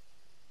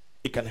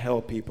 It can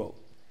help people.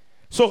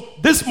 So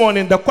this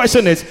morning the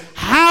question is,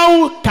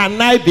 how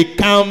can I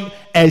become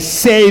a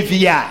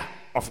savior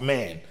of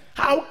men?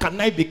 How can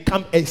I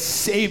become a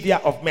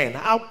savior of men?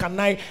 How can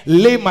I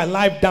lay my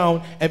life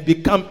down and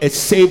become a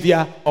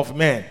savior of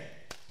men?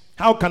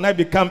 How can I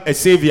become a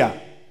savior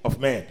of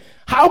men?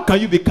 How can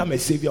you become a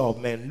savior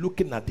of men?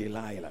 Looking at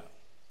Delilah.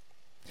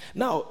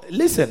 Now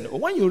listen,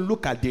 when you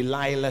look at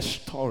Delilah's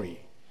story,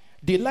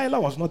 Delilah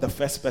was not the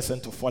first person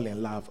to fall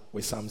in love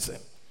with Samson.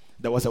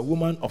 There was a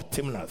woman of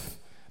Timnath.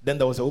 Then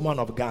there was a woman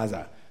of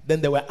Gaza. Then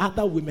there were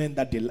other women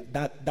that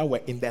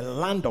were in the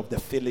land of the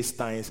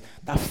Philistines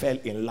that fell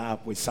in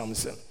love with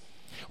Samson.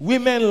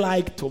 Women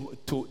like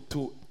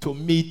to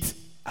meet,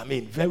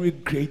 very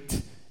great,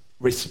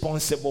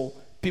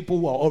 responsible people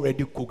who are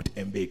already cooked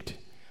and baked.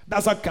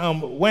 That's how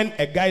come when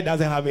a guy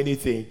doesn't have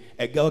anything,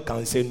 a girl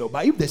can say no.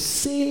 But if the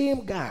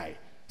same guy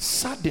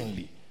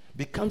suddenly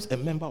becomes a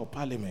member of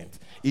parliament,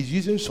 is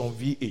using some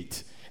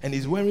V8, and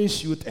is wearing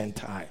suit and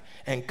tie,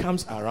 and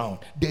comes around,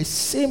 the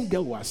same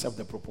girl will accept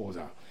the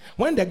proposal.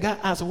 When the guy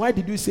asks, why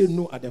did you say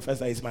no at the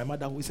first time? It's my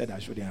mother who said I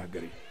shouldn't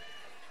agree.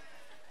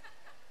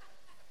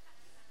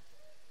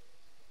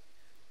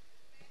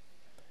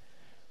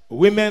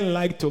 Women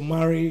like to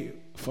marry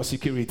for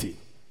security.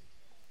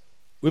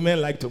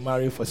 Women like to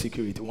marry for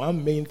security.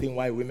 One main thing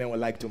why women would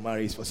like to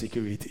marry is for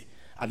security.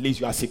 At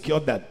least you are secure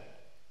that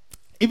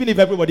even if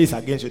everybody is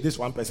against you, this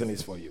one person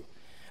is for you.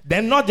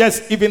 Then not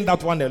just even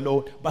that one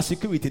alone, but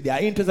security. They are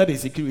interested in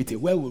security.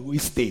 Where will we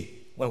stay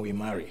when we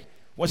marry?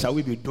 What shall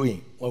we be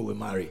doing when we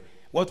marry?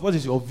 What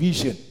is your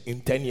vision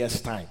in 10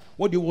 years' time?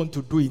 What do you want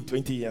to do in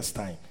 20 years'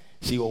 time?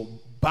 She will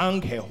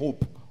bank her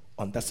hope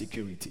on that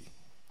security.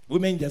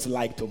 Women just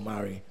like to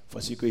marry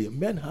for security.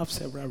 Men have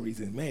several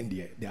reasons. Men,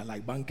 they are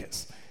like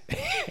bankers.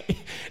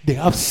 They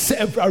have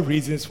several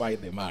reasons why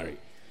they marry.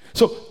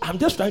 So I'm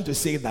just trying to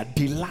say that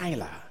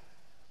Delilah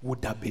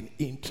would have been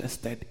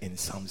interested in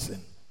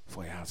Samson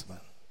for a husband.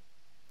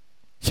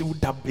 She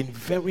would have been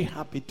very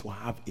happy to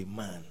have a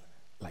man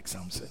like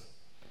Samson.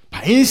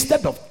 But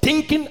instead of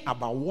thinking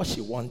about what she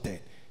wanted,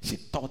 she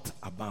thought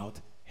about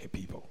her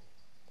people.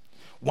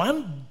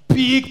 One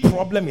big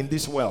problem in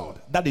this world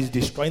that is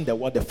destroying the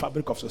world, the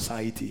fabric of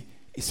society,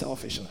 is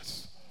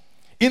selfishness.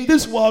 In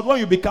this world, when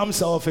you become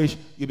selfish,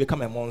 you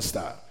become a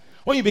monster.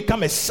 When you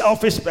become a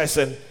selfish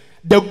person,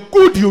 the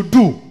good you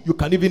do, you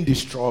can even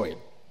destroy it.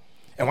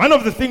 And one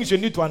of the things you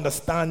need to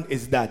understand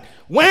is that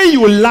when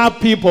you love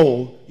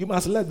people, you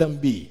must let them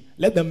be.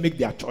 Let them make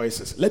their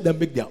choices. Let them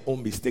make their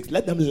own mistakes.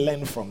 Let them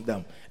learn from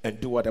them and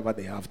do whatever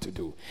they have to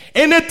do.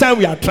 Anytime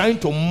we are trying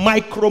to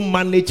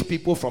micromanage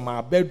people from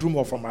our bedroom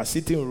or from our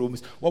sitting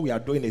rooms, what we are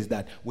doing is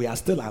that we are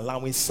still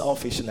allowing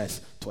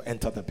selfishness to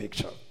enter the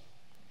picture.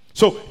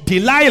 So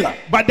Delilah,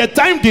 by the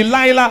time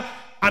Delilah,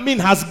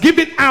 has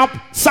given up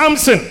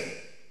Samson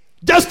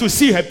just to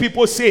see her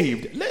people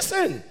saved.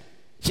 Listen,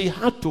 she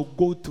had to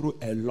go through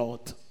a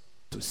lot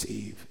to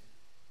save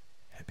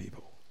her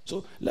people.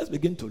 So let's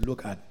begin to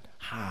look at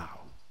how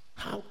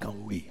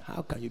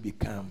can you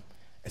become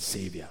a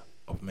savior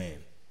of men?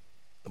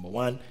 Number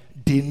one,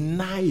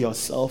 deny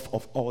yourself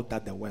of all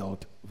that the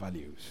world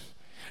values.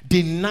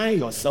 Deny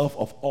yourself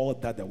of all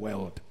that the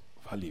world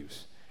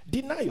values.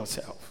 Deny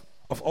yourself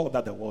of all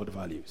that the world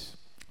values.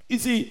 You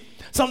see,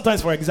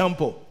 sometimes, for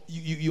example,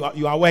 you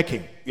are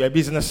working, you're a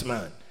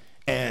businessman,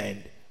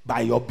 and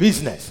by your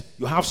business,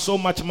 you have so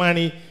much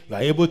money, you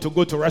are able to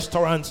go to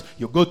restaurants,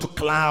 you go to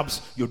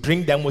clubs, you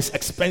drink the most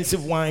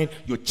expensive wine,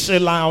 you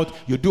chill out,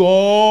 you do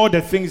all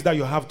the things that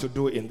you have to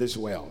do in this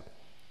world.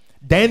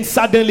 Then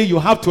suddenly you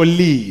have to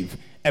leave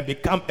and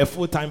become a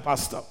full-time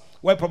pastor,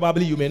 where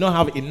probably you may not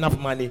have enough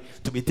money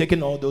to be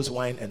taking all those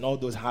wine and all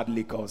those hard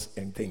liquors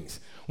and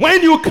things.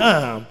 When you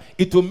come,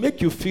 it will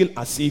make you feel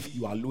as if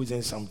you are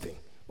losing something.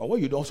 But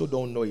what you also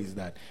don't know is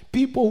that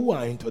people who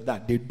are into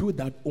that, they do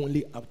that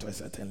only up to a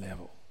certain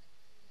level.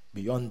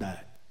 Beyond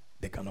that,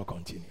 they cannot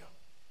continue.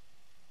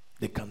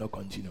 They cannot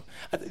continue.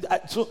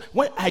 So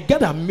when I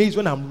get amazed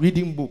when I'm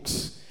reading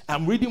books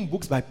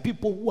by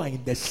people who are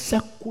in the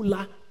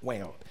secular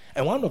world.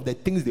 And one of the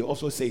things they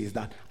also say is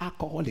that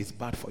alcohol is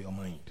bad for your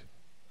mind.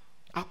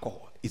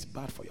 Alcohol is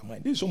bad for your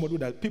mind. This is somebody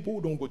that people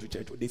who don't go to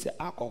church, they say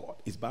alcohol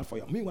is bad for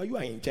your mind. Meanwhile, you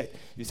are in church,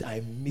 you say,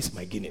 I miss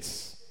my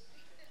Guinness.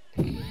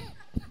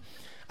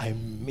 I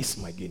miss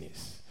my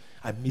Guinness.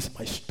 I miss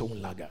my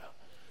stone lager.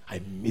 I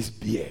miss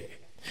beer.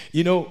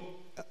 You know,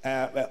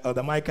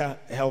 the Micah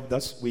helped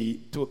us.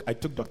 I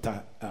took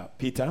Dr.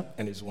 Peter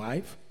and his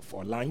wife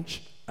for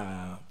lunch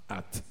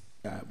at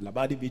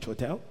Labadi Beach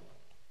Hotel.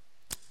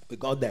 We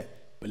got there,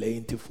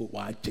 plenty food,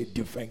 watching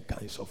different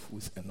kinds of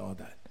foods and all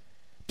that.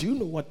 Do you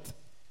know what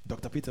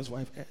Dr. Peter's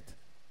wife ate?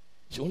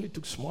 She only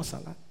took small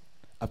salad.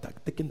 After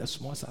taking the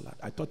small salad,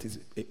 I thought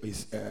it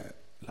was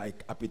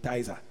like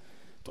appetizer.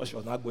 Thought she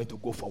was not going to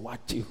go for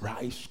wachi,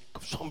 rice,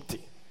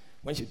 something.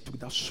 When she took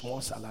that small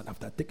salad,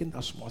 after taking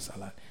that small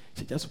salad,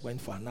 she just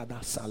went for another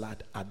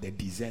salad at the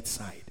dessert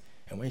side.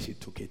 And when she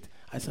took it,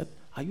 I said,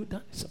 are you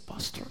done? He said,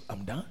 Pastor,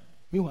 I'm done.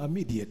 Meanwhile,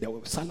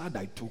 the salad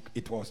I took,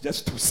 it was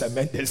just to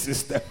cement the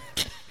system,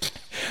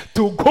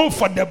 to go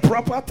for the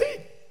proper thing.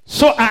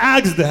 So I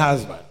asked the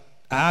husband,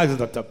 I asked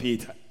Dr.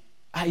 Peter,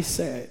 I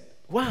said,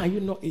 why are you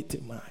not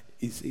eating mine?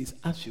 He says,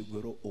 as you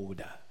grow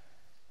older,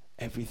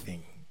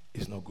 everything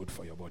is not good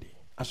for your body.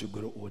 As you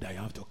grow older, you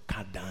have to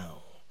cut down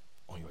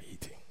on your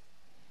eating.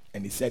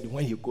 And he said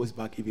when he goes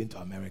back even to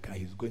America,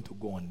 he's going to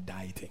go on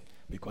dieting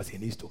because he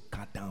needs to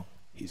cut down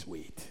his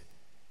weight.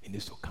 He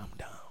needs to calm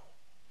down.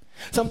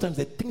 Sometimes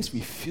the things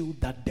we feel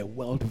that the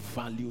world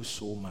values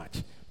so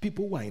much,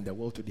 people who are in the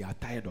world today are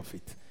tired of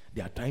it.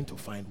 They are trying to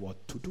find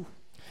what to do.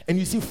 And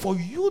you see, for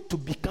you to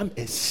become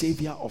a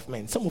savior of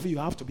men, some of you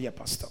have to be a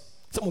pastor.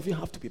 Some of you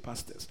have to be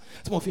pastors.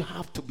 Some of you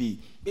have to be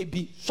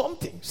maybe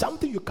something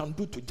you can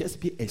do to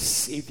just be a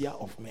savior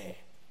of men.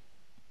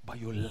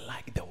 But you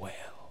like the world.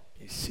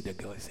 You see the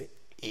girl and say,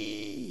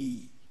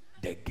 hey,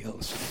 the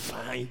girl's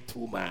fine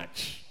too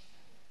much.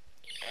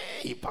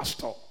 Hey,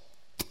 pastor.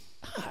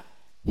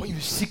 When you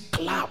see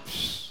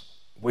clubs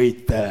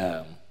with,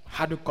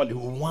 how do you call it,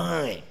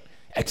 wine,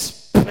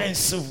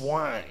 expensive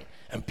wine,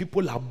 and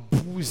people are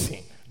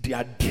boozing, they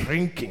are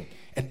drinking,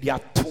 and they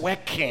are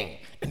twerking,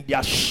 and they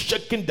are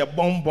shaking the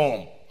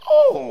bomb.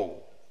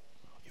 Oh,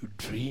 you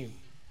dream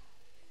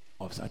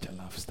of such a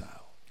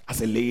lifestyle.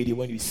 As a lady,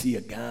 when you see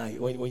a guy,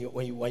 when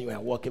you are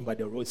walking by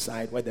the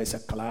roadside where there's a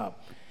club,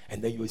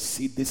 and then you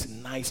see this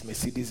nice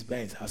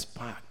Mercedes-Benz has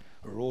parked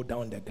roll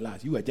down the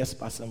glass. You were just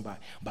passing by,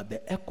 but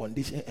the air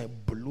conditioner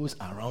blows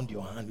around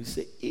your hand. You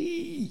say,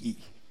 hey,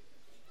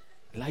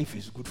 life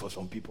is good for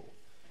some people.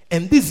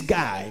 And this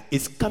guy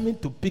is coming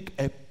to pick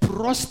a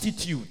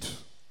prostitute.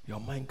 Your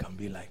mind can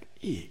be like,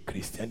 hey,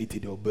 Christianity,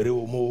 but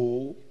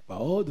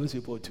all those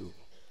people too,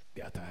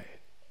 they are tired.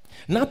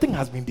 Nothing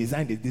has been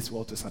designed in this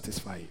world to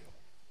satisfy you.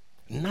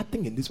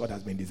 Nothing in this world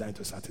has been designed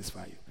to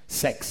satisfy you.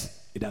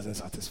 Sex, it doesn't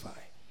satisfy.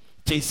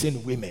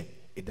 Chasing women,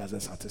 it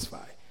doesn't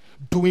satisfy.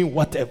 Doing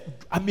whatever,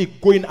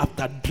 going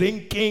after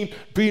drinking,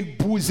 doing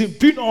boozing,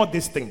 doing all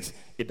these things,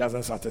 it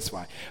doesn't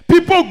satisfy.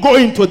 People go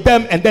into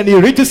them and then it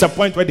reaches a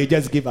point where they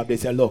just give up. They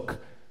say, look,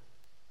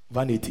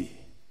 vanity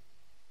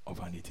of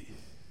vanities.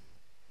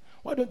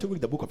 Why don't you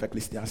read the book of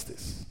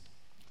Ecclesiastes?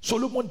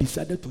 Solomon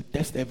decided to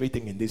test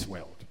everything in this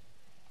world.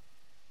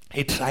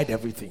 He tried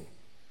everything.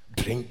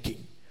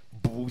 Drinking,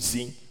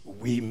 boozing,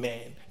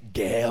 women,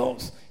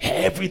 girls,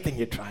 everything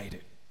he tried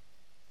it.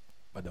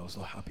 But there was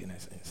no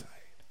happiness inside.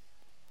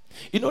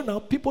 You know, now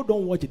people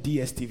don't watch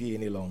DSTV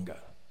any longer.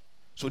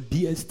 So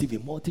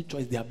DSTV,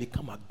 multi-choice, they have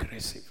become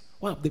aggressive.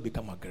 Why have they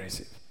become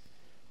aggressive?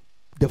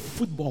 The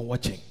football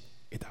watching,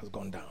 it has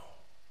gone down.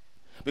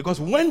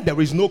 Because when there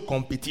is no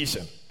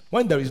competition,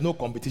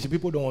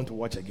 people don't want to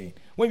watch again.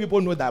 When people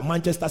know that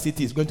Manchester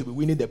City is going to be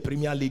winning the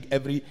Premier League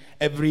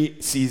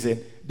every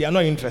season, they are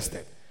not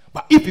interested.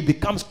 But if it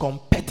becomes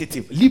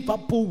competitive,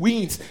 Liverpool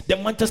wins, the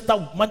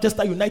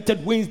Manchester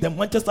United wins, the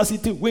Manchester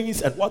City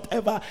wins, and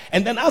whatever.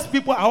 And then as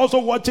people are also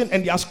watching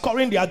and they are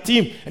scoring their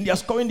team, their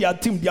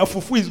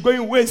fufu is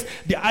going waste,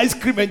 the ice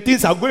cream and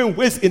things are going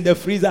waste in the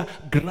freezer,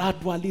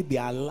 gradually they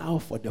allow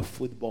for the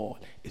football.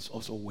 It's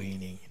also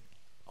waning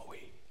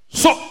away.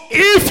 So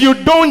if you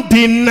don't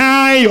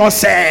deny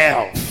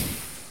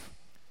yourself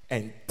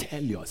and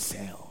tell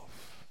yourself,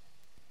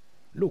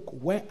 look,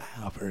 where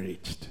I have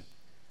reached,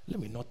 let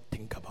me not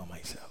think about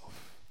myself.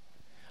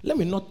 Let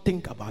me not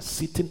think about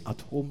sitting at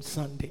home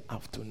Sunday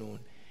afternoon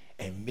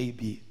and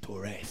maybe to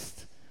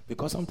rest.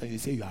 Because sometimes you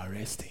say you are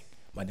resting.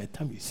 By the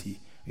time you see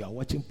you are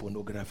watching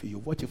pornography, you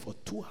watch it for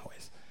 2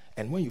 hours.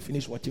 And when you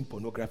finish watching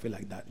pornography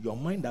like that, your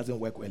mind doesn't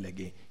work well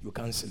again. You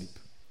can't sleep.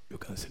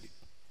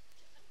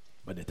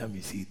 By the time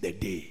you see, the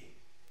day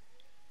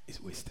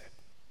is wasted.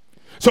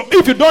 So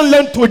if you don't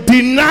learn to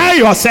deny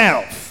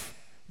yourself,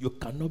 you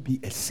cannot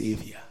be a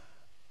savior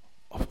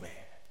of man.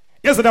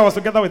 Yesterday I was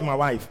together with my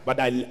wife, but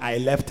I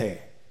left her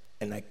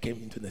and I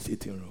came into the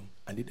sitting room.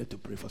 I needed to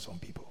pray for some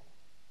people.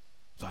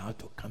 So I had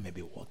to come and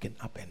be walking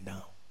up and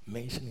down,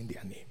 mentioning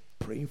their name,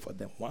 praying for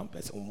them, one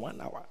person,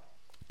 1 hour.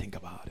 Think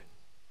about it.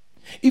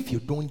 If you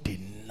don't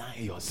deny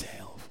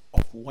yourself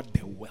of what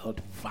the world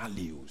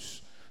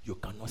values, you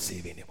cannot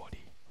save anybody.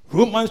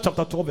 Romans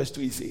chapter 12 verse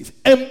 2 it says,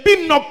 and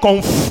be not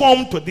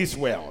conformed to this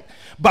world,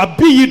 but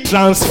be ye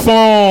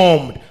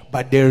transformed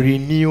by the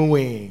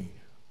renewing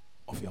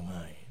of your mind.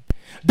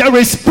 There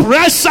is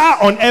pressure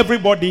on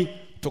everybody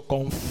to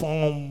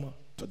conform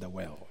to the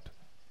world.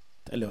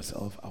 Tell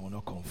yourself, I will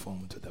not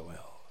conform to the world.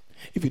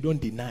 If you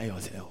don't deny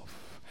yourself,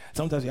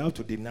 sometimes you have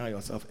to deny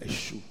yourself a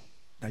shoe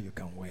that you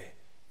can wear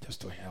just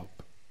to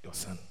help your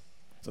son.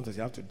 Sometimes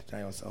you have to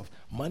deny yourself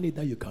money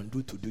that you can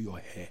do to do your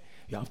hair.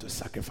 You have to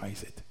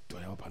sacrifice it to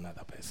help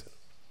another person.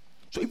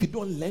 So if you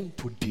don't learn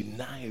to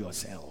deny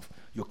yourself,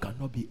 you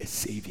cannot be a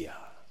savior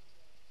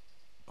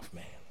of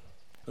man.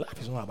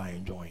 Life is not about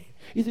enjoying.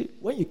 You see,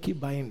 when you keep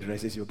buying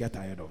dresses, you get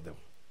tired of them.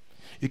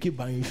 You keep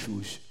buying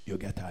shoes, you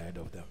get tired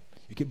of them.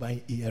 You keep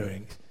buying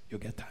earrings, you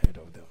get tired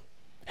of them.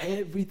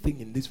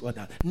 Everything in this world,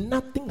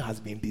 nothing has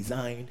been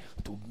designed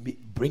to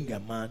bring a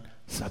man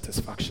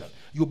satisfaction.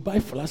 You buy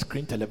flat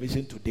screen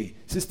television today,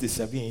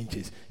 67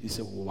 inches. You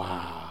say,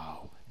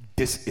 wow,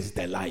 this is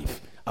the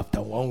life.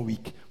 After 1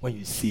 week, when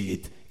you see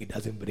it, it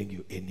doesn't bring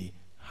you any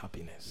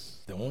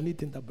happiness. The only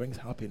thing that brings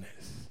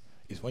happiness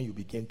is when you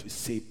begin to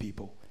save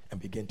people and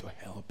begin to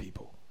help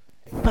people.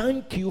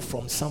 Thank you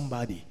from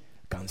somebody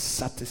can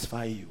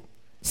satisfy you.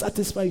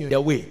 Satisfy you in the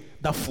way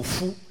that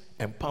fufu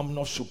and palm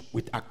nut soup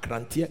with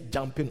akrantia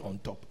jumping on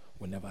top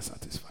will never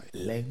satisfy.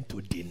 Learn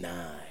to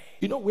deny.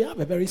 You know, we have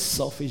a very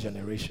selfish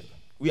generation.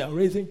 We are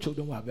raising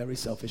children who are very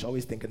selfish,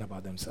 always thinking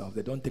about themselves.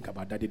 They don't think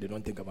about daddy, they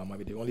don't think about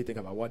mommy, they only think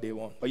about what they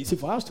want. But you see,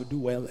 for us to do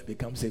well and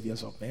become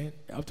saviors of men,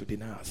 we have to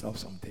deny ourselves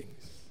some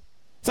things.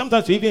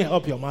 Sometimes to even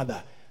help your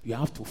mother, you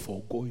have to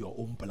forego your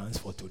own plans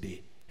for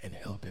today and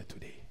help her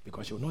today,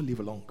 because she will not live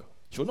long.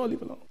 She will not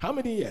live long. How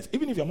many years?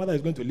 Even if your mother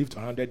is going to live to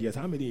 100 years,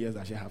 how many years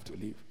does she have to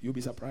live? You'll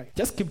be surprised.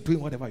 Just keep doing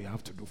whatever you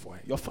have to do for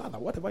her. Your father,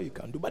 whatever you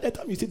can do. By the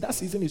time you see that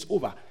season is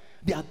over,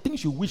 there are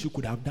things you wish you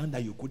could have done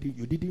that you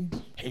didn't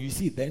do. And you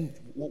see, then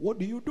what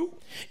do you do?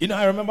 You know,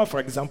 I remember, for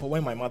example,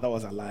 when my mother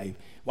was alive,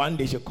 one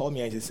day she called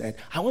me and she said,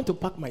 I want to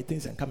pack my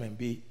things and come and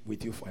be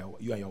with you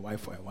you and your wife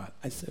for a while.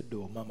 I said,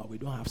 no, Mama, we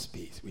don't have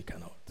space. We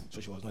cannot.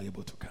 So she was not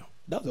able to come.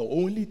 That's the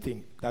only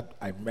thing that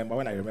I remember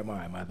when I remember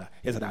my mother.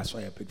 Yesterday I saw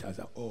a picture. I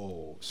said,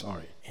 oh,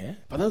 sorry. Yeah?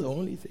 But that's the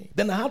only thing.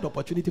 Then I had the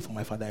opportunity for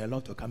my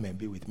father-in-law to come and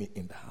be with me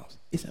in the house.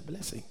 It's a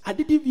blessing. I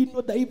didn't even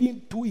know that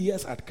even 2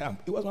 years had come.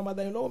 It was my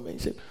mother-in-law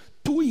mentioned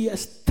 2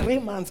 years, 3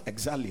 months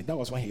exactly. That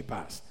was when he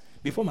passed.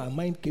 Before my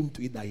mind came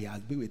to it that he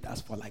has been with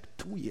us for like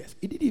 2 years,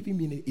 it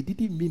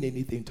didn't mean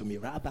anything to me.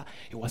 Rather,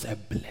 it was a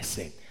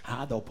blessing. I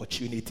had the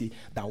opportunity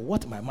that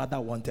what my mother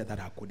wanted that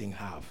I couldn't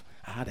have,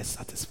 I had a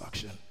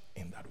satisfaction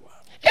in that one.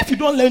 If you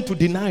don't learn to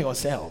deny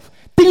yourself,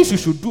 things you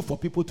should do for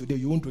people today,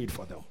 you won't do it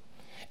for them.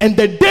 And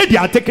the day they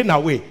are taken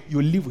away,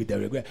 you live with the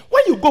regret.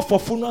 When you go for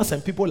funerals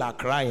and people are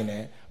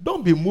crying,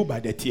 don't be moved by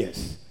the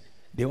tears.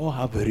 They all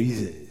have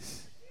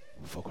reasons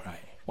for crying.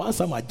 While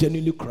some are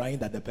genuinely crying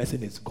that the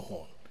person is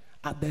gone,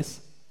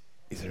 others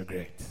is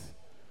regret.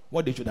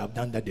 What they should have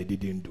done that they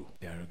didn't do,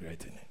 they are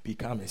regretting it.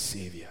 Become a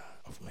savior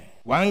of men.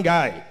 One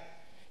guy,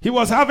 he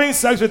was having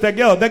sex with a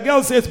girl. The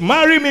girl says,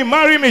 marry me,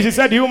 marry me. She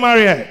said, you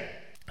marry her.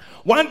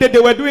 One day they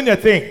were doing a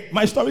thing.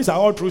 My stories are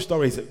all true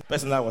stories. The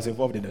person that was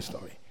involved in the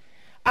story.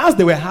 As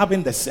they were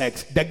having the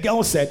sex, the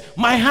girl said,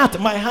 my heart,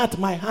 my heart,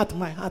 my heart,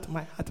 my heart,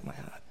 my heart, my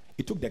heart.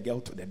 It took the girl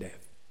to the death.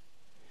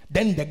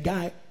 Then the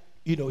guy,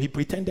 he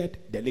pretended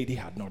the lady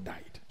had not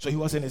died. So he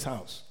was in his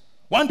house.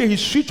 One day he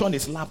switched on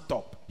his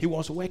laptop. He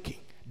was working.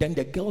 Then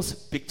the girl's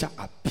picture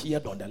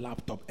appeared on the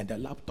laptop and the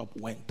laptop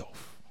went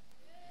off.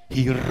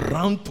 He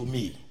ran to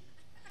me.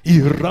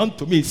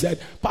 He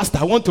said, Pastor,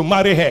 I want to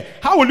marry her.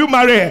 How will you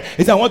marry her?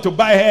 He said, I want to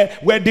buy her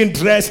wedding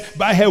dress,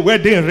 buy her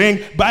wedding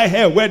ring, buy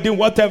her wedding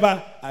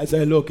whatever. I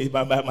said, look,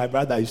 my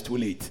brother is too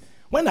late.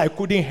 When I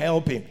couldn't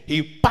help him,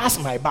 he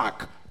passed my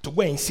back to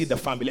go and see the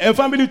family. A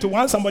family too,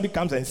 once somebody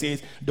comes and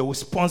says they will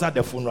sponsor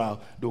the funeral,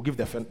 they will give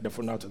the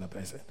funeral to the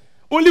person.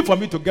 Only for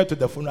me to get to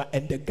the funeral,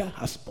 and the guy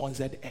has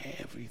sponsored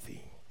everything.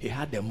 He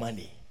had the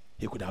money.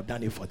 He could have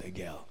done it for the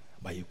girl,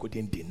 but he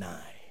couldn't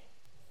deny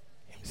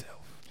himself.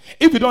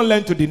 If you don't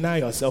learn to deny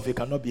yourself, you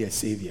cannot be a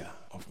savior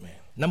of men.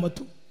 Number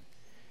 2,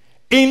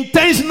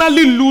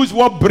 intentionally lose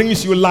what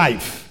brings you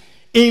life.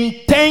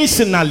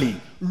 Intentionally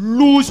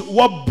lose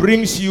what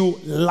brings you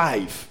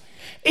life.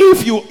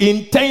 If you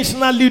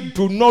intentionally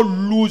do not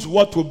lose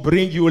what will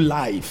bring you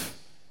life,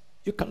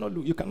 you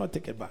cannot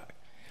take it back.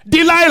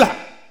 Delilah,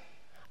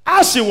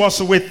 as she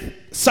was with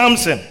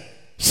Samson,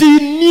 she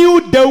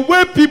knew the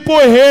way people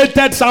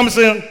hated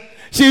Samson.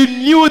 She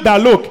knew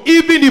that, look,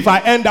 even if I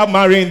end up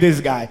marrying this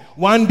guy,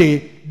 one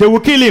day they will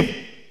kill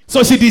him.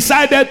 So she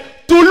decided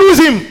to lose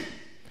him.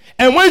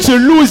 And when she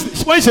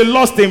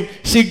lost him,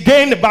 she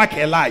gained back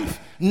her life.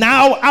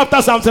 Now,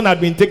 after Samson had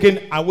been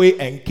taken away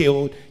and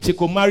killed, she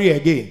could marry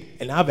again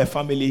and have a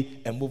family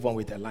and move on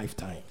with her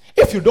lifetime.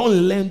 If you don't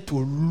learn to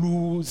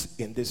lose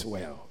in this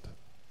world,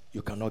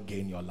 you cannot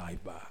gain your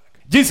life back.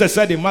 Jesus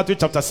said in Matthew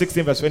chapter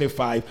 16 verse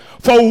 25,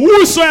 for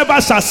whosoever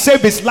shall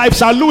save his life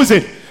shall lose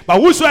it. But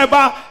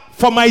whosoever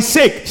for my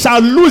sake shall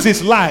lose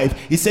his life,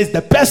 he says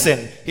the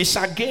person, he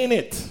shall gain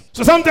it.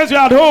 So sometimes you're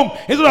at home,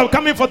 instead of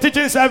coming for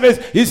teaching service,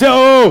 you say,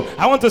 oh,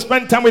 I want to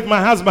spend time with my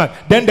husband.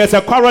 Then there's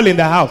a quarrel in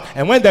the house.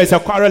 And when there's a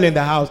quarrel in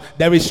the house,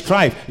 there is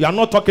strife. You are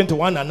not talking to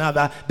one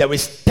another. There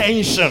is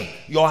tension.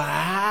 Your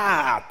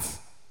heart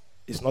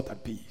is not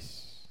at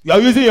peace. You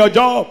are using your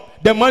job.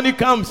 The money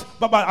comes.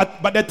 But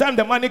by the time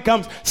the money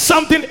comes,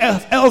 something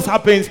else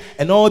happens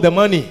and all the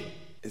money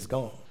is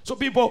gone. So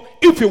people,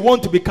 if we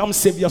want to become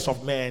saviors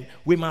of men,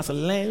 we must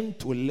learn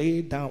to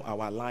lay down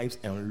our lives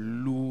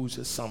and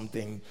lose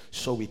something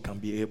so we can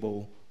be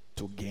able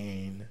to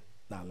gain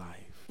that life.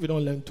 If you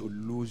don't learn to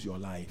lose your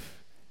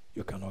life,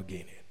 you cannot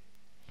gain it.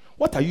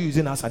 What are you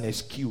using as an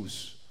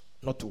excuse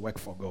not to work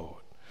for God?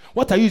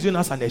 What are you using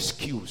as an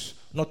excuse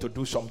not to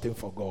do something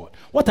for God?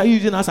 What are you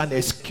using as an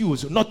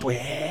excuse not to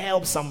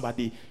help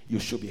somebody you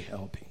should be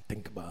helping?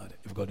 Think about it.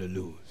 You've got to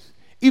lose.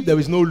 If there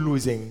is no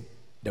losing,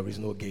 there is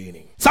no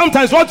gaining.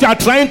 Sometimes what you are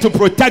trying to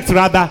protect,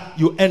 rather,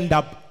 you end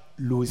up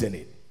losing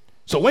it.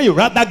 So when you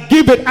rather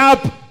give it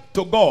up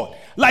to God,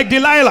 like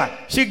Delilah,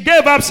 she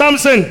gave up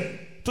Samson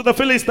to the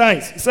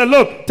Philistines. He said,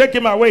 look, take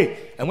him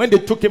away. And when they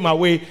took him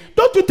away,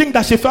 don't you think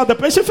that she felt the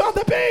pain? She felt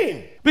the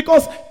pain.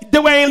 Because they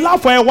were in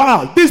love for a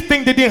while. This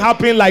thing didn't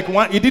happen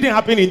it didn't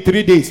happen in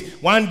 3 days.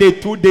 1 day,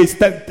 2 days.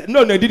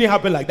 No, it didn't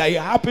happen like that. It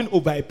happened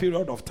over a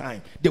period of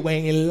time. They were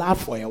in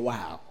love for a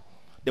while.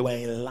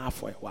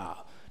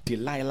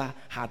 Delilah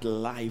had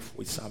life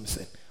with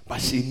Samson,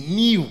 but she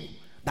knew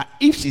that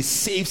if she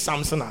saved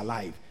Samson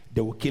alive,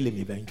 they will kill him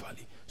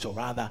eventually. So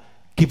rather,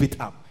 give it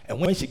up. And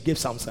when she gave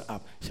Samson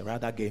up, she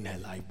rather gained her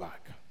life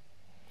back.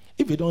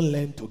 If you don't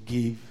learn to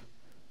give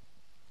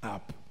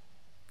up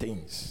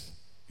things,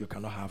 you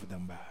cannot have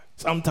them back.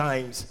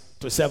 Sometimes,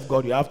 to serve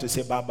God, you have to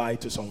say bye-bye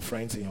to some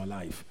friends in your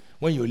life.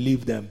 When you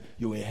leave them,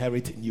 you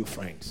inherit new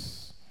friends.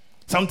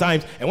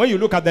 Sometimes, and when you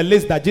look at the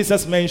list that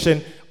Jesus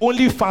mentioned,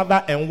 only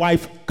father and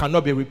wife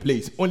cannot be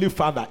replaced. Only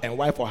father and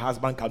wife or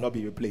husband cannot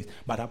be replaced.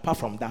 But apart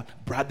from that,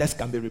 brothers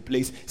can be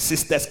replaced,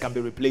 sisters can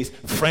be replaced,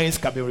 friends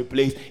can be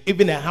replaced.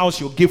 Even a house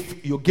you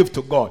give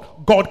to God,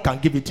 God can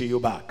give it to you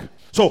back.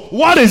 So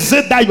what is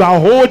it that you are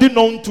holding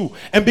on to,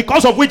 and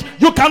because of which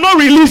you cannot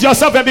release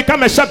yourself and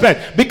become a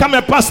shepherd, become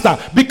a pastor,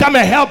 become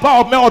a helper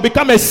of men, or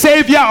become a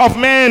savior of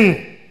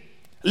men?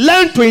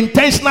 Learn to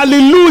intentionally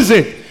lose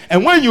it.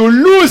 And when you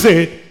lose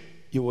it,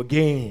 you will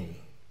gain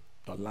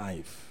your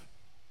life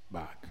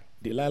back.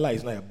 Delilah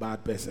is not a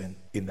bad person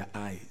in the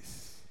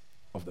eyes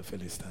of the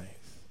Philistines.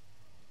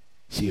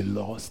 She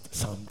lost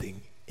something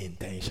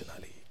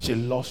intentionally. She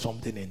lost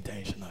something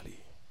intentionally.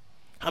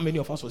 How many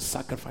of us will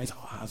sacrifice our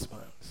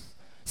husbands?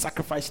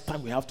 Sacrifice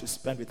time we have to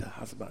spend with our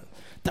husband,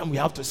 time we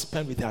have to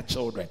spend with our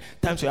children,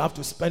 times we have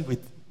to spend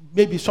with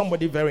maybe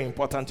somebody very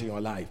important in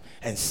your life,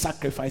 and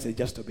sacrifice it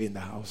just to be in the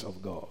house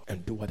of God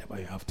and do whatever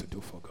you have to do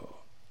for God.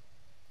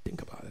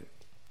 Think about it.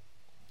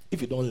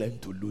 If you don't learn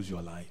to lose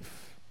your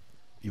life,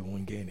 you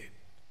won't gain it.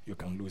 You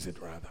can lose it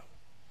rather.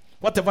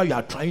 Whatever you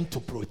are trying to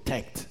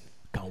protect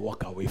can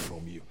walk away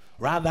from you.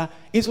 Rather,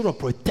 instead of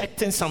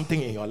protecting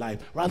something in your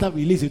life, rather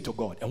release it to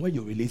God. And when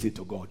you release it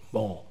to God,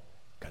 more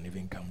can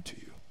even come to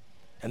you.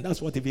 And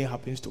that's what even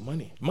happens to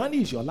money.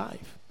 Money is your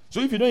life. So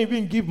if you don't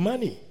even give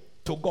money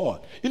to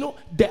God,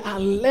 there are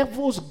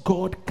levels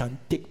God can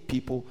take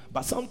people,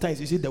 but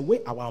sometimes you see the way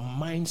our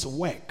minds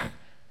work.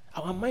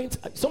 Our minds,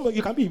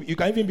 you can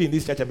even be in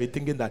this church and be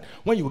thinking that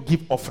when you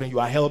give offering, you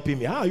are helping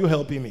me. How are you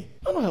helping me?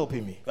 You're not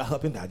helping me. You are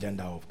helping the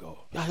agenda of God.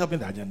 You are helping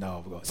the agenda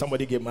of God.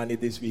 Somebody gave money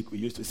this week. We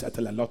used to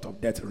settle a lot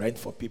of debt, rent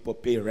for people,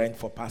 pay rent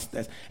for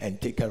pastors,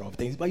 and take care of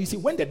things. But you see,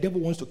 when the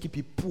devil wants to keep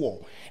you poor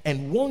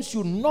and wants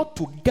you not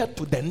to get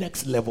to the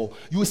next level,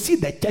 you see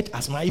the church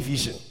as my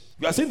vision.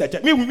 You are saying the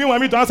church.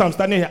 Me, to ask, I'm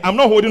standing here. I'm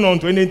not holding on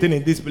to anything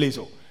in this place.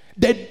 So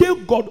the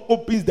day God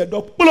opens the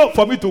door, pull up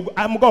for me to go,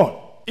 I'm gone.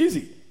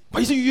 Easy. But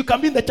you see, you can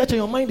be in the church and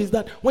your mind is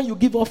that when you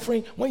give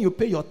offering, when you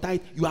pay your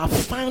tithe, you are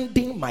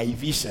funding my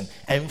vision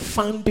and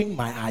funding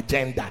my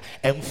agenda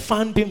and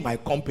funding my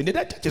company.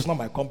 The church is not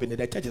my company.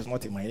 The church is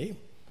not in my name.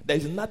 There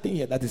is nothing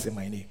here that is in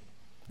my name.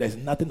 There is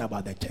nothing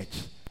about the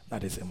church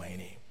that is in my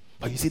name.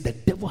 But you see, the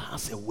devil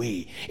has a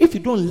way. If you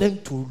don't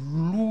learn to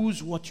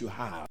lose what you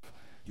have,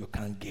 you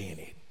can't gain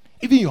it.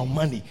 Even your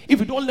money, if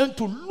you don't learn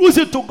to lose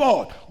it to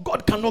God,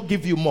 God cannot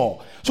give you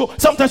more. So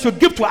sometimes you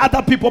give to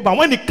other people, but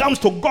when it comes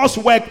to God's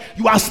work,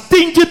 you are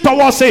stingy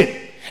towards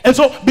it. And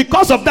so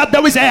because of that,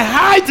 there is a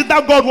height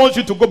that God wants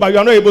you to go, but you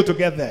are not able to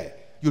get there.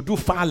 You do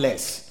far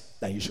less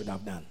than you should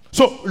have done.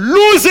 So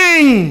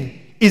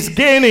losing is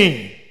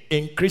gaining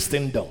in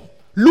Christendom.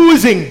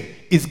 Losing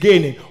is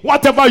gaining.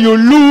 Whatever you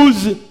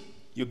lose,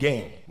 you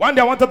gain. One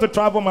day I wanted to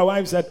travel. My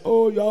wife said,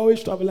 "Oh, you're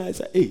always traveling." I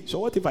said, "Hey, so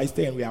what if I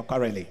stay and we are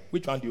quarreling?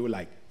 Which one do you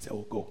like?" I said,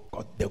 "Oh, go."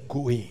 Because the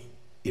going,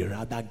 it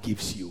rather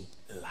gives you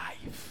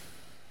life.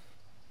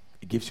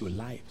 It gives you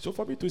life. So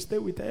for me to stay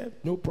with her,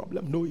 no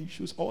problem, no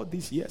issues. All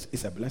these years,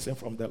 it's a blessing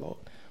from the Lord.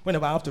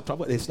 Whenever I have to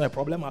travel, it's not a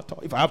problem at all.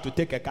 If I have to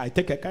take a car, I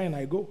take a car and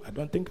I go. I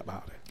don't think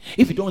about it.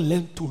 If you don't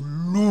learn to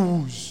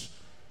lose,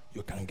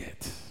 you can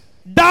get.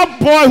 That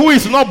boy who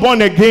is not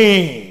born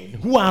again,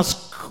 who has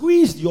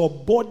squeezed your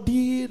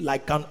body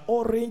like an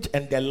orange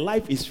and the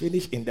life is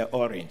finished in the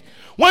orange.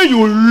 When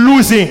you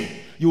lose him,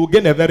 you will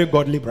gain a very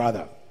godly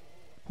brother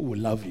who will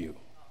love you,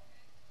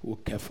 who will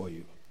care for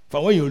you.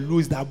 For when you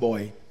lose that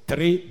boy,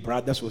 3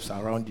 brothers will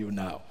surround you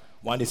now.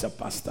 One is a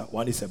pastor,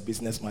 one is a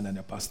businessman and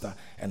a pastor,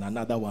 and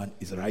another one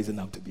is rising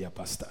up to be a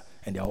pastor,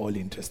 and they're all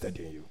interested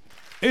in you.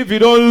 If you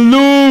don't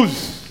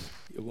lose,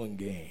 you won't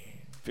gain.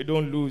 If you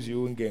don't lose,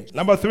 you won't gain.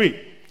 Number 3,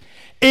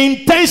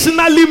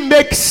 intentionally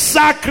make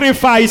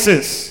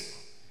sacrifices.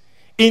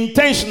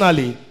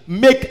 Intentionally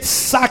make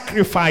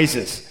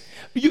sacrifices.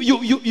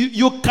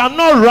 You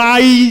cannot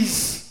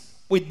rise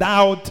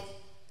without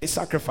a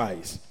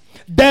sacrifice.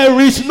 There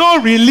is no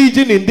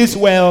religion in this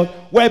world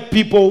where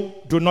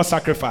people do not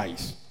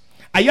sacrifice.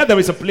 I hear there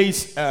is a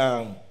place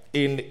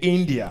in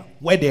India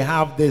where they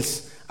have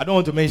this, I don't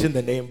want to mention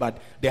the name, but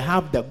they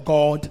have the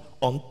god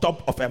on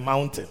top of a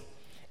mountain.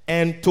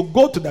 And to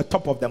go to the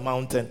top of the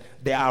mountain,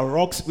 there are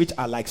rocks which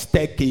are like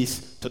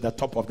staircase to the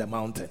top of the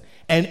mountain.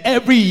 And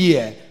every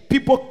year,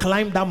 people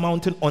climb that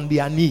mountain on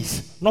their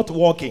knees, not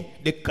walking.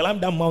 They climb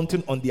that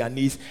mountain on their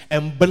knees,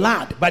 and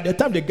blood, by the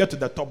time they get to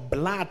the top,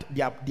 blood,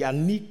 their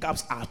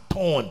kneecaps are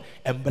torn,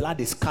 and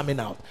blood is coming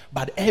out.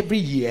 But every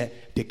year,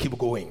 they keep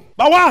going.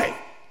 But why?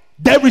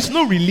 There is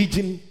no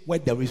religion where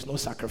there is no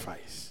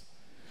sacrifice.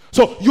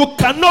 So you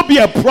cannot be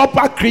a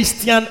proper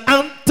Christian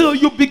until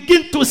you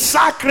begin to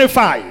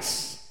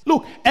sacrifice.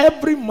 Look,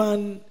 every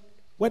man,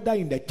 whether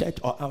in the church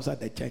or outside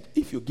the church,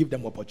 if you give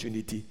them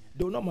opportunity,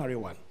 they will not marry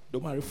one.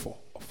 They'll marry 4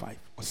 or 5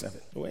 or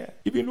 7. Well,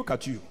 even look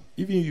at you.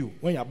 Even you,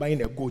 when you're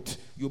buying a goat,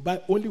 you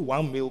buy only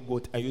 1 male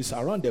goat and you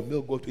surround the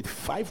male goat with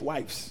 5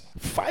 wives.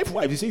 5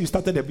 wives. You see, you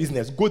started a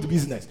business, goat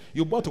business.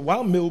 You bought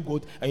 1 male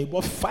goat and you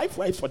bought 5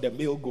 wives for the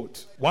male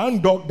goat. One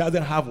dog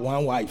doesn't have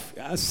 1 wife.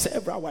 It has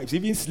several wives.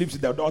 Even sleeps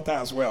with the daughter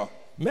as well.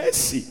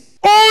 Mercy.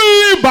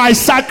 Only by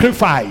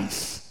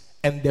sacrifice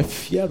and the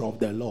fear of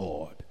the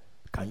Lord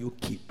can you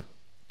keep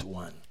to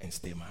one and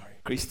stay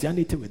married.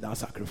 Christianity without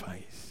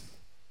sacrifice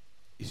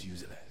is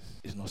useless.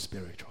 It's not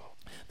spiritual.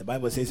 The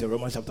Bible says in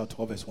Romans chapter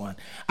 12 verse 1,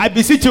 I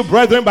beseech you,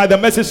 brethren, by the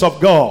mercies of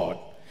God,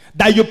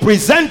 that you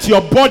present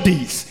your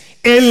bodies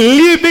a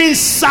living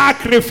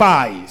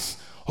sacrifice,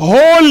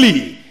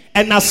 holy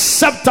and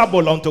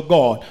acceptable unto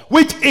God,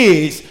 which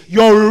is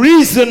your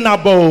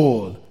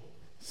reasonable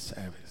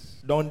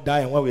service. don't die,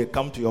 and when we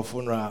come to your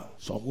funeral,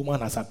 some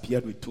woman has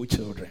appeared with 2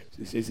 children.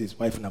 She says it's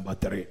wife number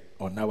 3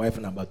 or now wife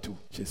number 2.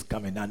 She's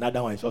coming.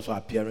 Another one is also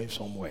appearing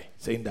somewhere,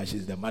 saying that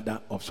she's the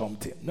mother of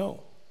something.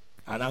 No.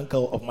 An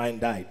uncle of mine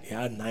died. He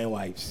had 9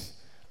 wives.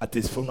 At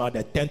his funeral,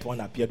 the 10th one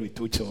appeared with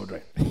 2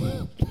 children.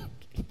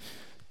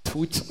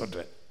 2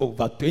 children.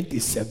 Over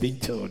 27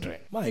 children.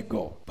 My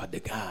God. But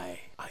the guy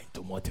are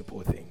into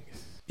multiple things.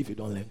 If you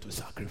don't learn to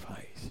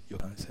sacrifice, you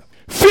can't serve.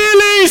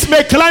 Feelings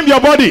may climb your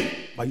body,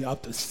 but you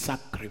have to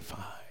sacrifice.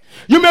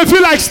 You may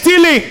feel like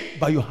stealing,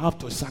 but you have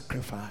to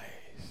sacrifice.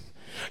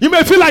 You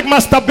may feel like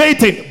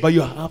masturbating, but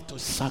you have to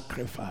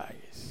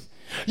sacrifice.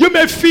 You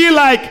may feel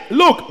like,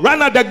 look,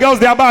 run at the girls,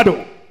 they are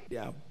bad. They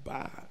are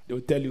bad. They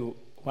will tell you,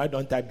 why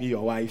don't I be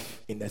your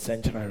wife in the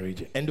central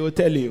region? And they will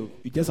tell you,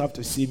 you just have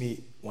to see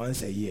me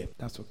once a year.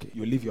 That's okay.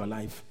 You live your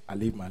life, I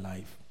live my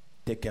life.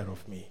 Take care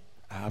of me.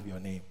 I have your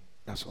name.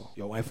 That's all.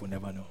 Your wife will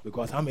never know.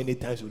 Because how many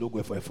times will you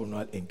go for a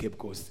funeral in Cape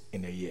Coast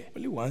in a year?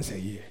 Only once a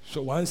year.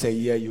 So once a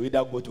year, you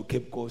either go to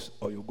Cape Coast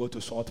or you go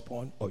to Salt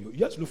Pond, or you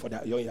just look for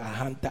that. You're a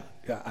hunter.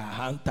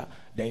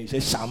 Then you say,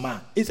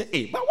 Shama. He said,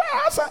 hey, but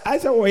why? I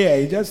said, oh yeah,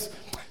 he just,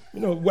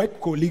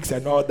 work colleagues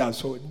and all that.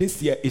 So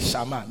this year is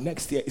Shama.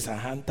 Next year is a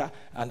hunter.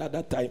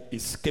 Another time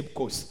is Cape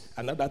Coast.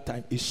 Another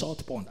time is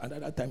Salt Pond.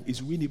 Another time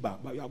is Winnipeg.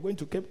 But you are going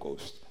to Cape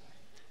Coast.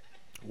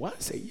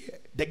 Once a year,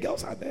 the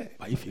girls are there.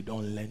 But if you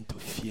don't learn to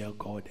fear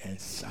God and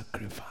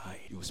sacrifice,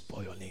 you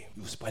spoil your name.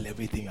 You spoil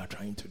everything you are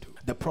trying to do.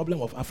 The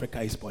problem of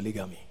Africa is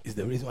polygamy. It's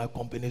the reason why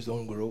companies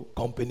don't grow,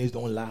 companies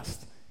don't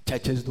last,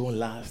 churches don't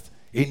last.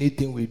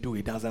 Anything we do,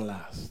 it doesn't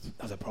last.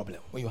 That's a problem.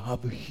 When you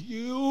have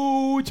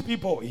huge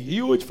people,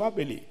 huge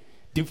family,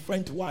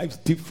 different wives,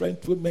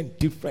 different women,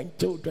 different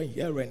children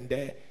here and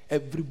there,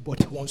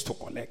 everybody wants to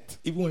collect.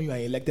 Even when you are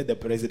elected the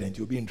president,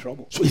 you'll be in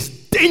trouble. So it's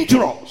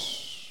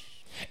dangerous.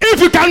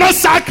 If you cannot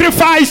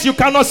sacrifice, you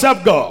cannot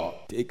serve God.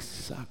 Take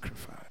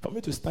sacrifice. For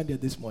me to stand here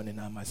this morning,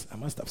 I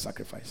must have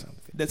sacrificed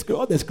something.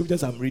 All the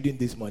scriptures I'm reading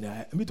this morning,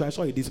 I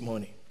saw it this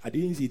morning. I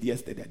didn't see it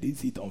yesterday. I didn't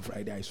see it on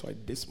Friday. I saw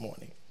it this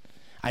morning.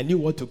 I knew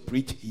what to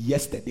preach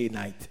yesterday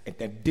night. And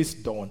then this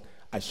dawn,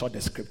 I saw the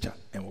scripture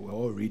and we were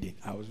all reading.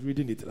 I was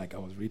reading it like I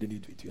was reading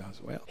it with you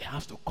as well. It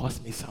has to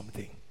cost me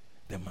something.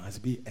 There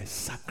must be a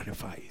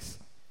sacrifice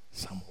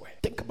somewhere.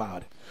 Think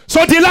about it.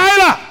 So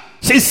Delilah,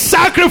 she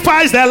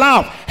sacrificed her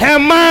love. Her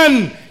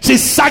man, she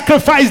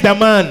sacrificed the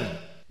man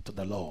to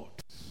the Lord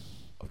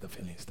of the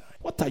Philistine.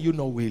 What are you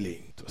not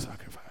willing to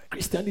sacrifice?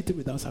 Christianity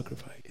without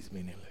sacrifice is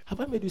meaningless. Have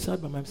I made you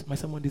sad by my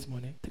sermon this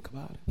morning? Think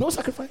about it. No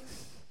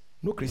sacrifice,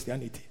 no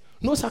Christianity.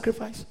 No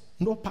sacrifice,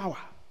 no power.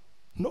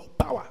 No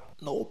power.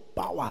 No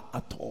power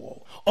at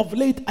all. Of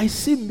late, I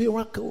see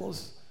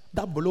miracles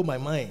that blow my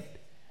mind.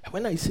 And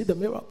when I see the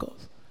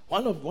miracles,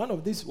 one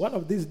of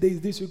these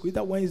days this week,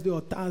 either Wednesday or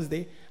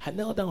Thursday, I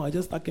knelt down, I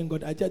just thanking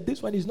God.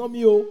 This one is not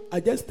me. I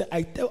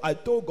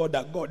told God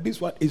that God,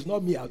 this one is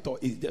not me at all.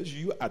 It's just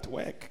you at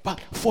work. But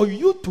for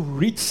you to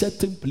reach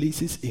certain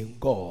places in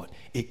God,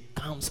 it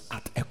comes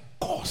at a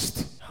cost.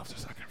 You have to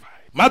sacrifice.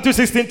 Matthew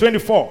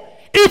 16:24.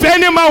 If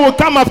any man will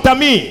come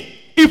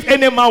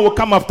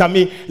after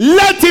me,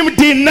 let him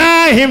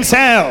deny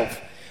himself,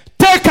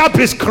 take up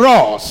his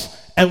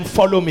cross, and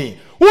follow me.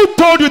 Who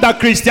told you that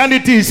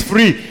Christianity is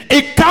free?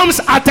 It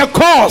comes at a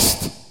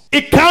cost.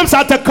 It comes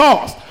at a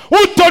cost.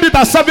 Who told you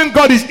that serving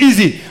God is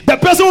easy? The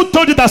person who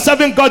told you that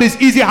serving God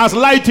is easy has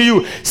lied to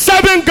you.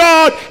 Serving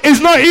God is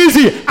not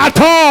easy at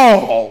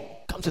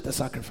all. Comes with a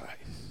sacrifice.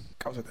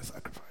 Comes with a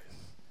sacrifice.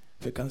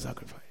 If you can't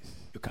sacrifice,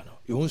 you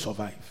cannot. You won't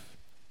survive.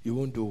 You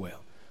won't do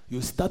well.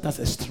 You start as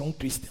a strong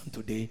Christian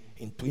today.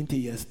 In 20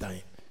 years'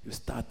 time,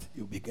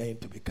 you begin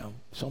to become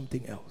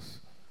something else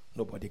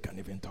nobody can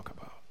even talk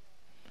about.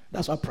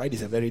 That's why pride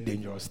is a very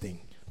dangerous thing.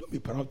 Don't be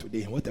proud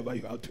today and whatever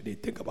you are today.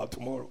 Think about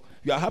tomorrow.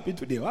 You are happy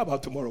today. What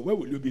about tomorrow? Where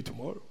will you be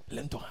tomorrow?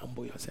 Learn to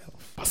humble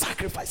yourself. But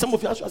sacrifice. Some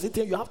of you are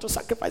sitting, you have to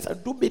sacrifice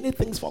and do many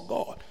things for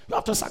God. You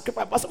have to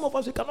sacrifice. But some of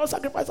us, we cannot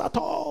sacrifice at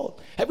all.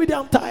 Every day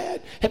I'm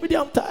tired. Every day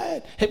I'm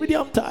tired. Every day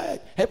I'm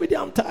tired. Every day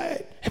I'm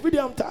tired. Every day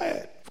I'm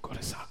tired. You've got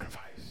to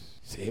sacrifice.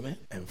 Say amen.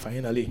 And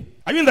finally,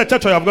 are you in the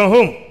church or you have gone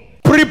home?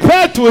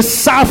 Prepare to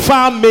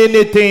suffer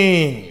many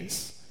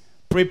things.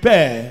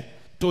 Prepare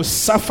to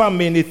suffer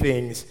many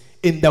things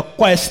in the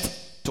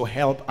quest to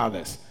help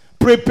others.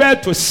 Prepare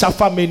to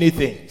suffer many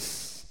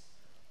things.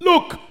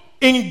 Look,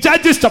 in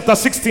Judges chapter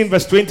 16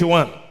 verse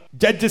 21.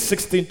 Judges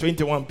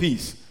 16:21,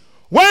 please.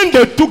 When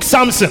they took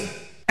Samson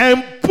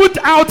and put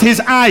out his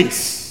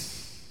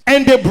eyes,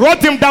 and they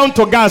brought him down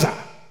to Gaza,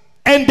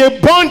 and they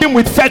bound him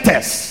with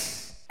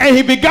fetters, and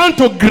he began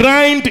to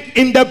grind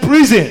in the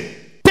prison.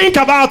 Think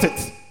about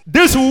it.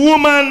 This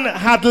woman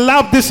had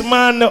loved this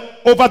man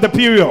over the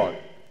period.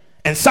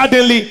 And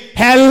suddenly,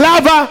 her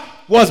lover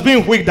was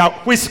being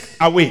whisked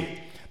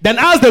away. Then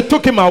as they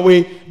took him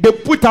away, they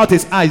put out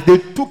his eyes. They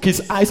took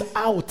his eyes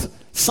out.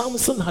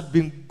 Samson had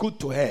been good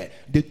to her.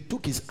 They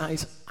took his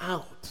eyes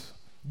out.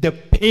 The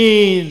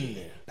pain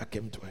that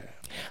came to her.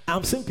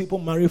 I've seen people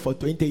married for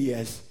 20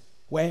 years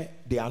where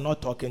they are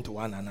not talking to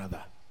one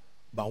another.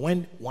 But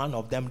when one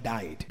of them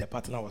died, the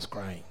partner was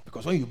crying.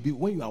 Because when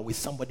you are with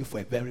somebody for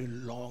a very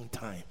long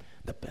time,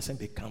 the person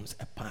becomes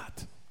a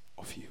part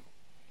of you.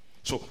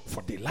 So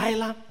for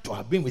Delilah to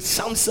have been with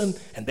Samson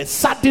and then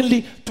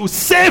suddenly to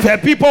save her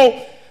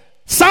people,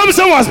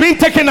 Samson was being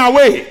taken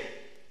away. It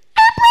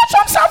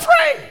brought some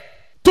suffering.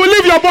 To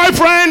leave your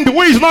boyfriend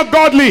who is not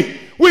godly,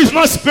 who is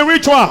not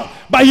spiritual,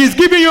 but he's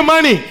giving you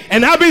money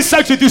and having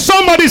sex with you,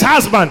 somebody's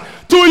husband,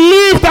 to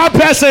leave that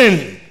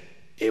person.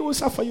 He will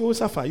suffer, you will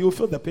suffer, you will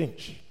feel the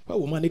pinch. Where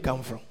will money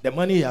come from? The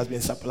money he has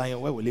been supplying,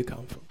 where will it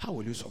come from? How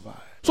will you survive?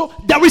 So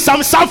there is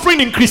some suffering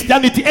in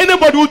Christianity.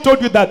 Anybody who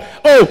told you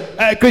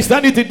that,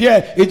 Christianity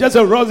there, it's just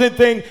a rosy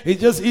thing,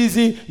 it's just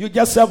easy, you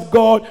just serve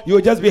God, you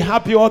will just be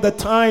happy all the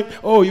time,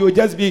 you will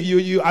just be,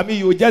 you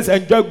will just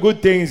enjoy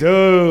good things.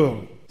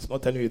 It's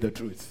not telling you the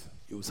truth.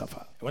 You will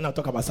suffer. When I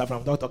talk about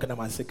suffering, I'm not talking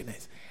about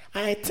sickness.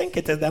 I think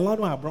it is the Lord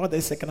who brought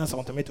this sickness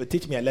onto me to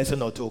teach me a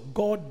lesson or two.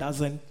 God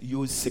doesn't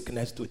use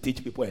sickness to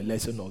teach people a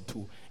lesson or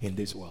two in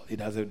this world. He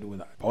doesn't do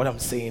that. But what I'm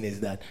saying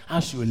is that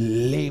as you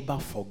labor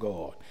for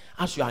God,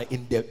 as you are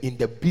in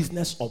the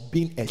business of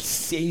being a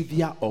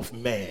savior of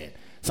men,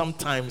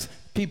 sometimes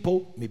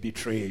people may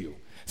betray you.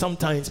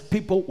 Sometimes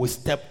people will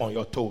step on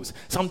your toes.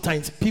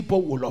 Sometimes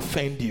people will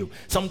offend you.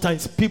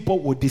 Sometimes people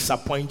will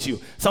disappoint you.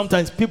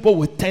 Sometimes people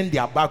will turn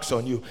their backs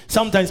on you.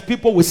 Sometimes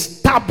people will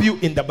stab you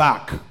in the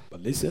back.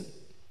 But listen,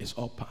 it's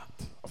all part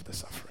of the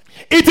suffering.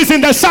 It is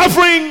in the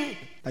suffering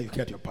that you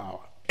get your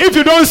power. If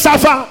you don't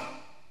suffer,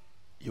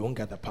 you won't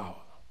get the power.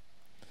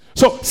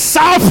 So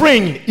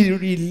suffering, it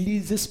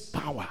releases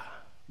power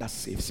that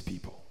saves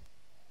people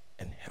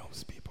and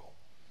helps people.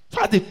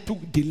 So they took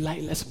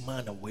Delilah's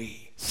man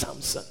away.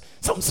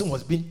 Samson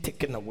was being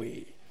taken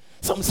away.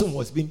 Samson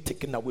was being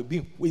taken away,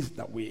 being whisked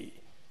away.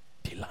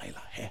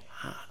 Delilah, her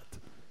heart,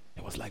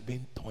 it was like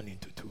being torn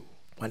into two.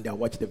 One day I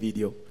watched the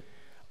video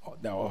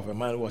of a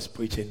man who was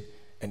preaching,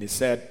 and he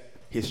said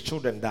his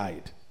children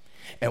died.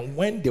 And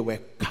when they were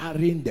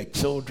carrying the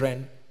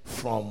children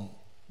from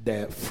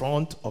the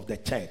front of the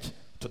church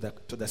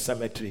to the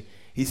cemetery,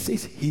 he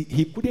says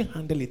he couldn't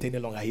handle it any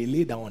longer. He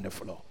lay down on the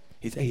floor.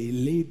 He said he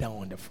lay down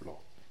on the floor.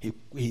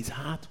 His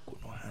heart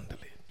could not handle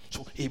it.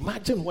 So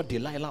imagine what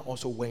Delilah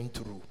also went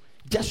through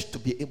just to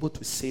be able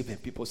to save her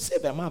people,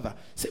 save her mother,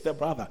 save her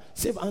brother,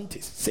 save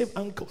aunties, save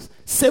uncles,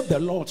 save the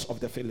lords of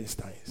the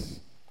Philistines.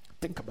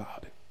 Think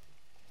about it.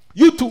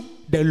 You too,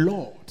 the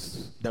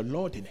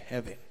Lord in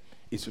heaven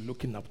is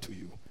looking up to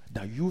you.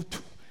 That you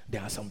too,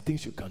 there are some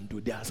things you can do.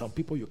 There are some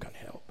people you can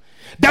help.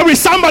 There is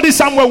somebody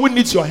somewhere who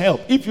needs your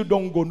help. If you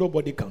don't go,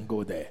 nobody can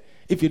go there.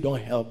 If you don't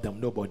help them,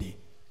 nobody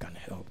can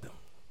help them.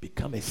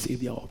 Become a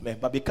savior of men.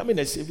 But becoming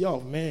a savior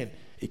of men,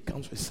 it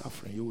comes with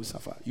suffering. You will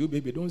suffer. You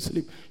baby, don't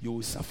sleep. You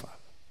will suffer.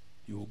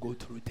 You will go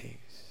through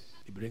things.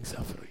 It brings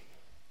suffering.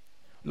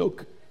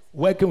 Look,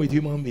 working with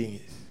human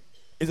beings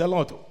is a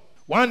lot.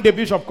 One day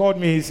Bishop called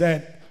me. He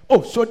said,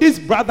 so this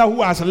brother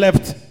who has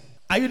left,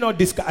 are you not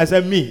this guy? I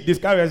said, me. This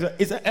guy.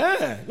 He said,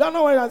 you are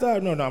not worried. I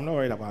said, no, I'm not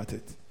worried about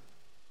it.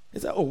 He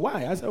said,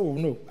 why? I said,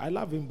 no, I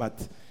love him,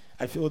 but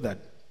I feel that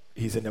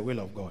he's in the will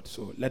of God.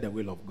 So let the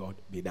will of God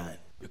be done.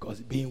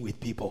 Because being with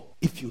people,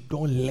 if you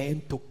don't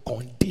learn to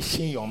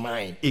condition your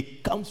mind,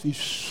 it comes with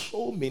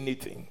so many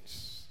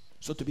things.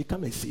 So to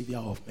become a savior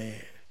of men,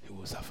 you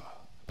will suffer.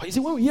 But you see,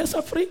 when we hear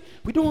suffering,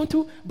 we don't want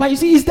to. But you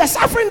see, it's the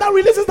suffering that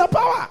releases the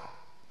power.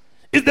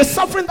 It's the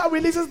suffering that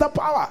releases the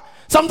power.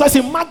 Sometimes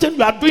imagine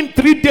you are doing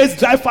 3 days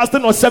dry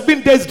fasting or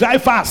 7 days dry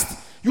fast.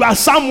 You are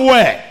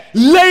somewhere,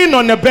 laying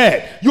on a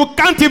bed. You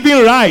can't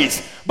even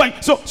rise.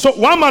 But so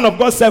one man of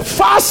God said,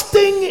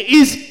 fasting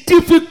is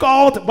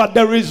difficult, but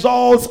the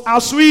results are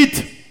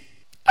sweet.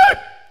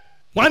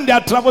 One day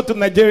I traveled to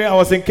Nigeria. I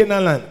was in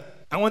Canaan.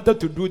 I wanted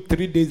to do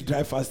 3 days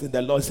dry fasting.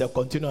 The Lord said,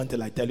 continue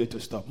until I tell you to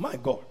stop. My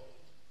God.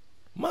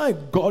 My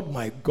God,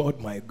 my God,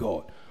 my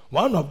God.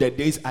 One of the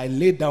days I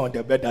laid down on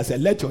the bed. I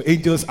said, let your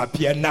angels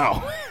appear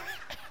now.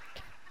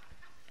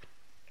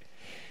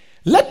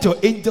 Let your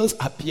angels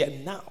appear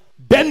now.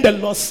 Then the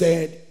Lord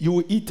said, you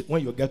will eat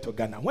when you get to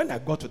Ghana. When I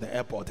got to the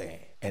airport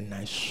and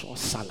I saw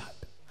salad,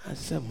 I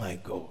said, my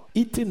God,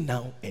 eating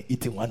now and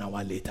eating 1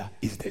 hour later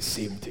is the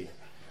same thing.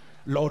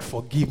 Lord,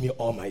 forgive me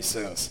all my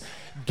sins.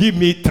 Give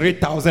me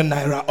 3,000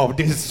 naira of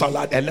this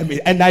salad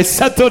and I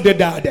settled it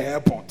down at the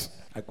airport.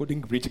 I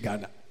couldn't reach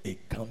Ghana.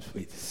 It comes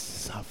with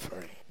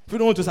suffering. If you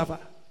don't want to suffer,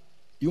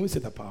 you won't see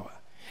the power.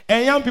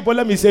 And young people,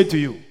 let me say to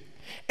you,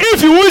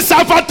 if you will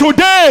suffer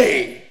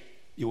today,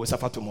 you will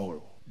suffer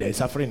tomorrow. There is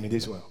suffering in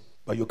this world.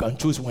 But you can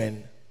choose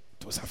when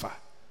to suffer.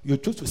 You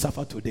choose to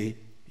suffer today,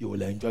 you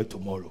will enjoy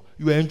tomorrow.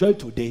 You enjoy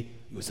today,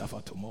 you will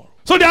suffer tomorrow.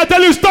 So they are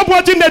telling you, stop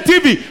watching the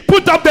TV.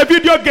 Put up the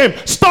video game.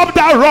 Stop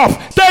that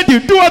rough.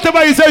 Steady. Do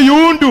whatever you say you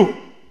won't do.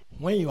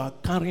 When you are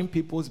carrying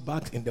people's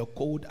bags in the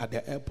cold at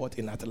the airport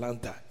in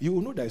Atlanta, you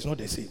will know that it's not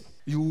the same.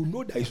 You will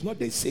know that it's not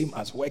the same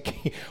as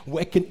working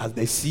as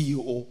the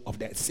CEO of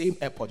the same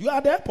airport. You are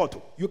at the airport.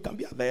 You can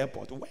be at the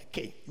airport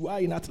working. You are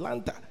in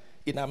Atlanta,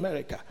 in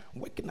America,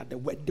 working at the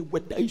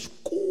weather is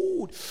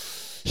cold.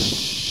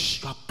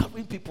 You are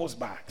carrying people's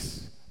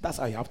bags. That's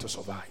how you have to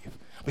survive.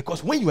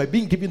 Because when you are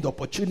being given the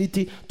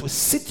opportunity to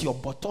sit your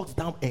buttocks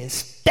down and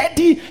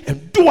study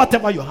and do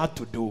whatever you had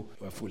to do,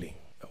 you are fooling,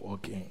 you are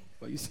walking.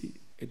 But you see,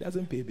 it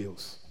doesn't pay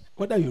bills.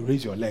 Whether you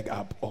raise your leg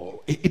up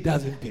or it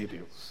doesn't pay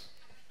bills.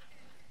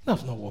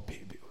 That's not what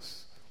pays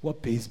bills.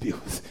 What pays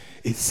bills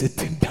is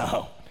sitting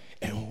down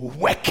and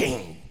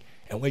working.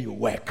 And when you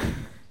work,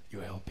 you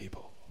help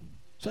people.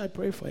 So I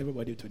pray for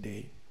everybody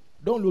today.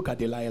 Don't look at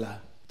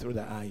Delilah through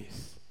the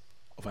eyes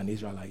of an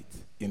Israelite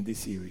in this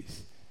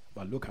series,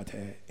 but look at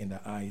her in the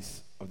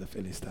eyes of the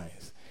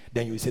Philistines.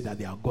 Then you say that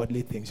there are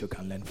godly things you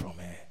can learn from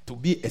her. To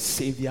be a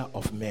savior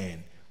of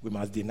men, we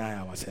must deny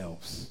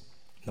ourselves.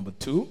 Number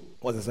 2,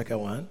 what's the second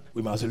one?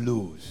 We must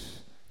lose.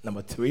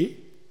 Number 3,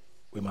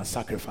 we must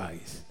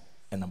sacrifice.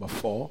 And number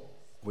 4,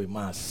 we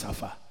must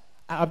suffer.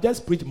 I've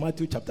just preached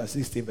Matthew chapter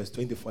 16, verse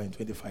 24 and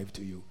 25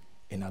 to you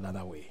in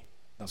another way.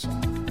 That's all.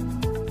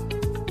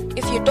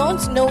 If you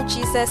don't know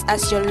Jesus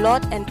as your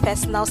Lord and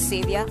personal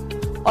Savior,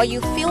 or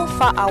you feel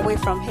far away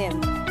from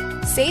Him,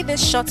 say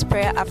this short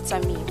prayer after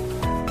me.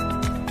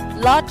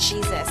 Lord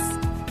Jesus,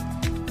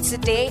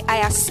 today I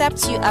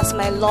accept you as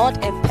my Lord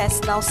and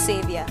personal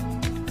Savior.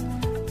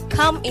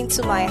 Come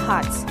into my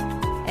heart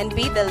and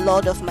be the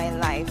Lord of my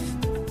life.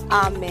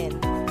 Amen.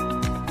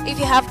 If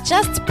you have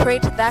just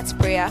prayed that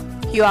prayer,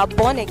 you are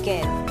born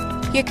again.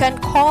 You can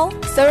call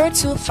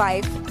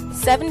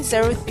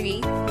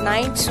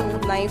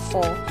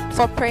 025-703-9294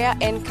 for prayer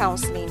and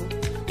counseling.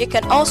 You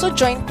can also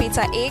join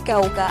Peter A.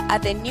 Gauga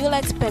at the New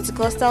Light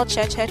Pentecostal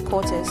Church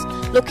headquarters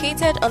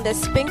located on the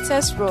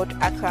Spinkters Road,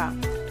 Accra,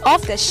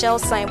 off the Shell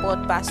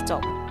Signboard bus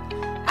stop.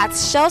 At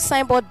Shell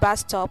Signboard bus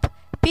stop,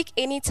 pick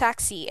any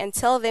taxi and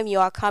tell them you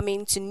are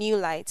coming to New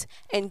Light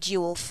and you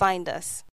will find us.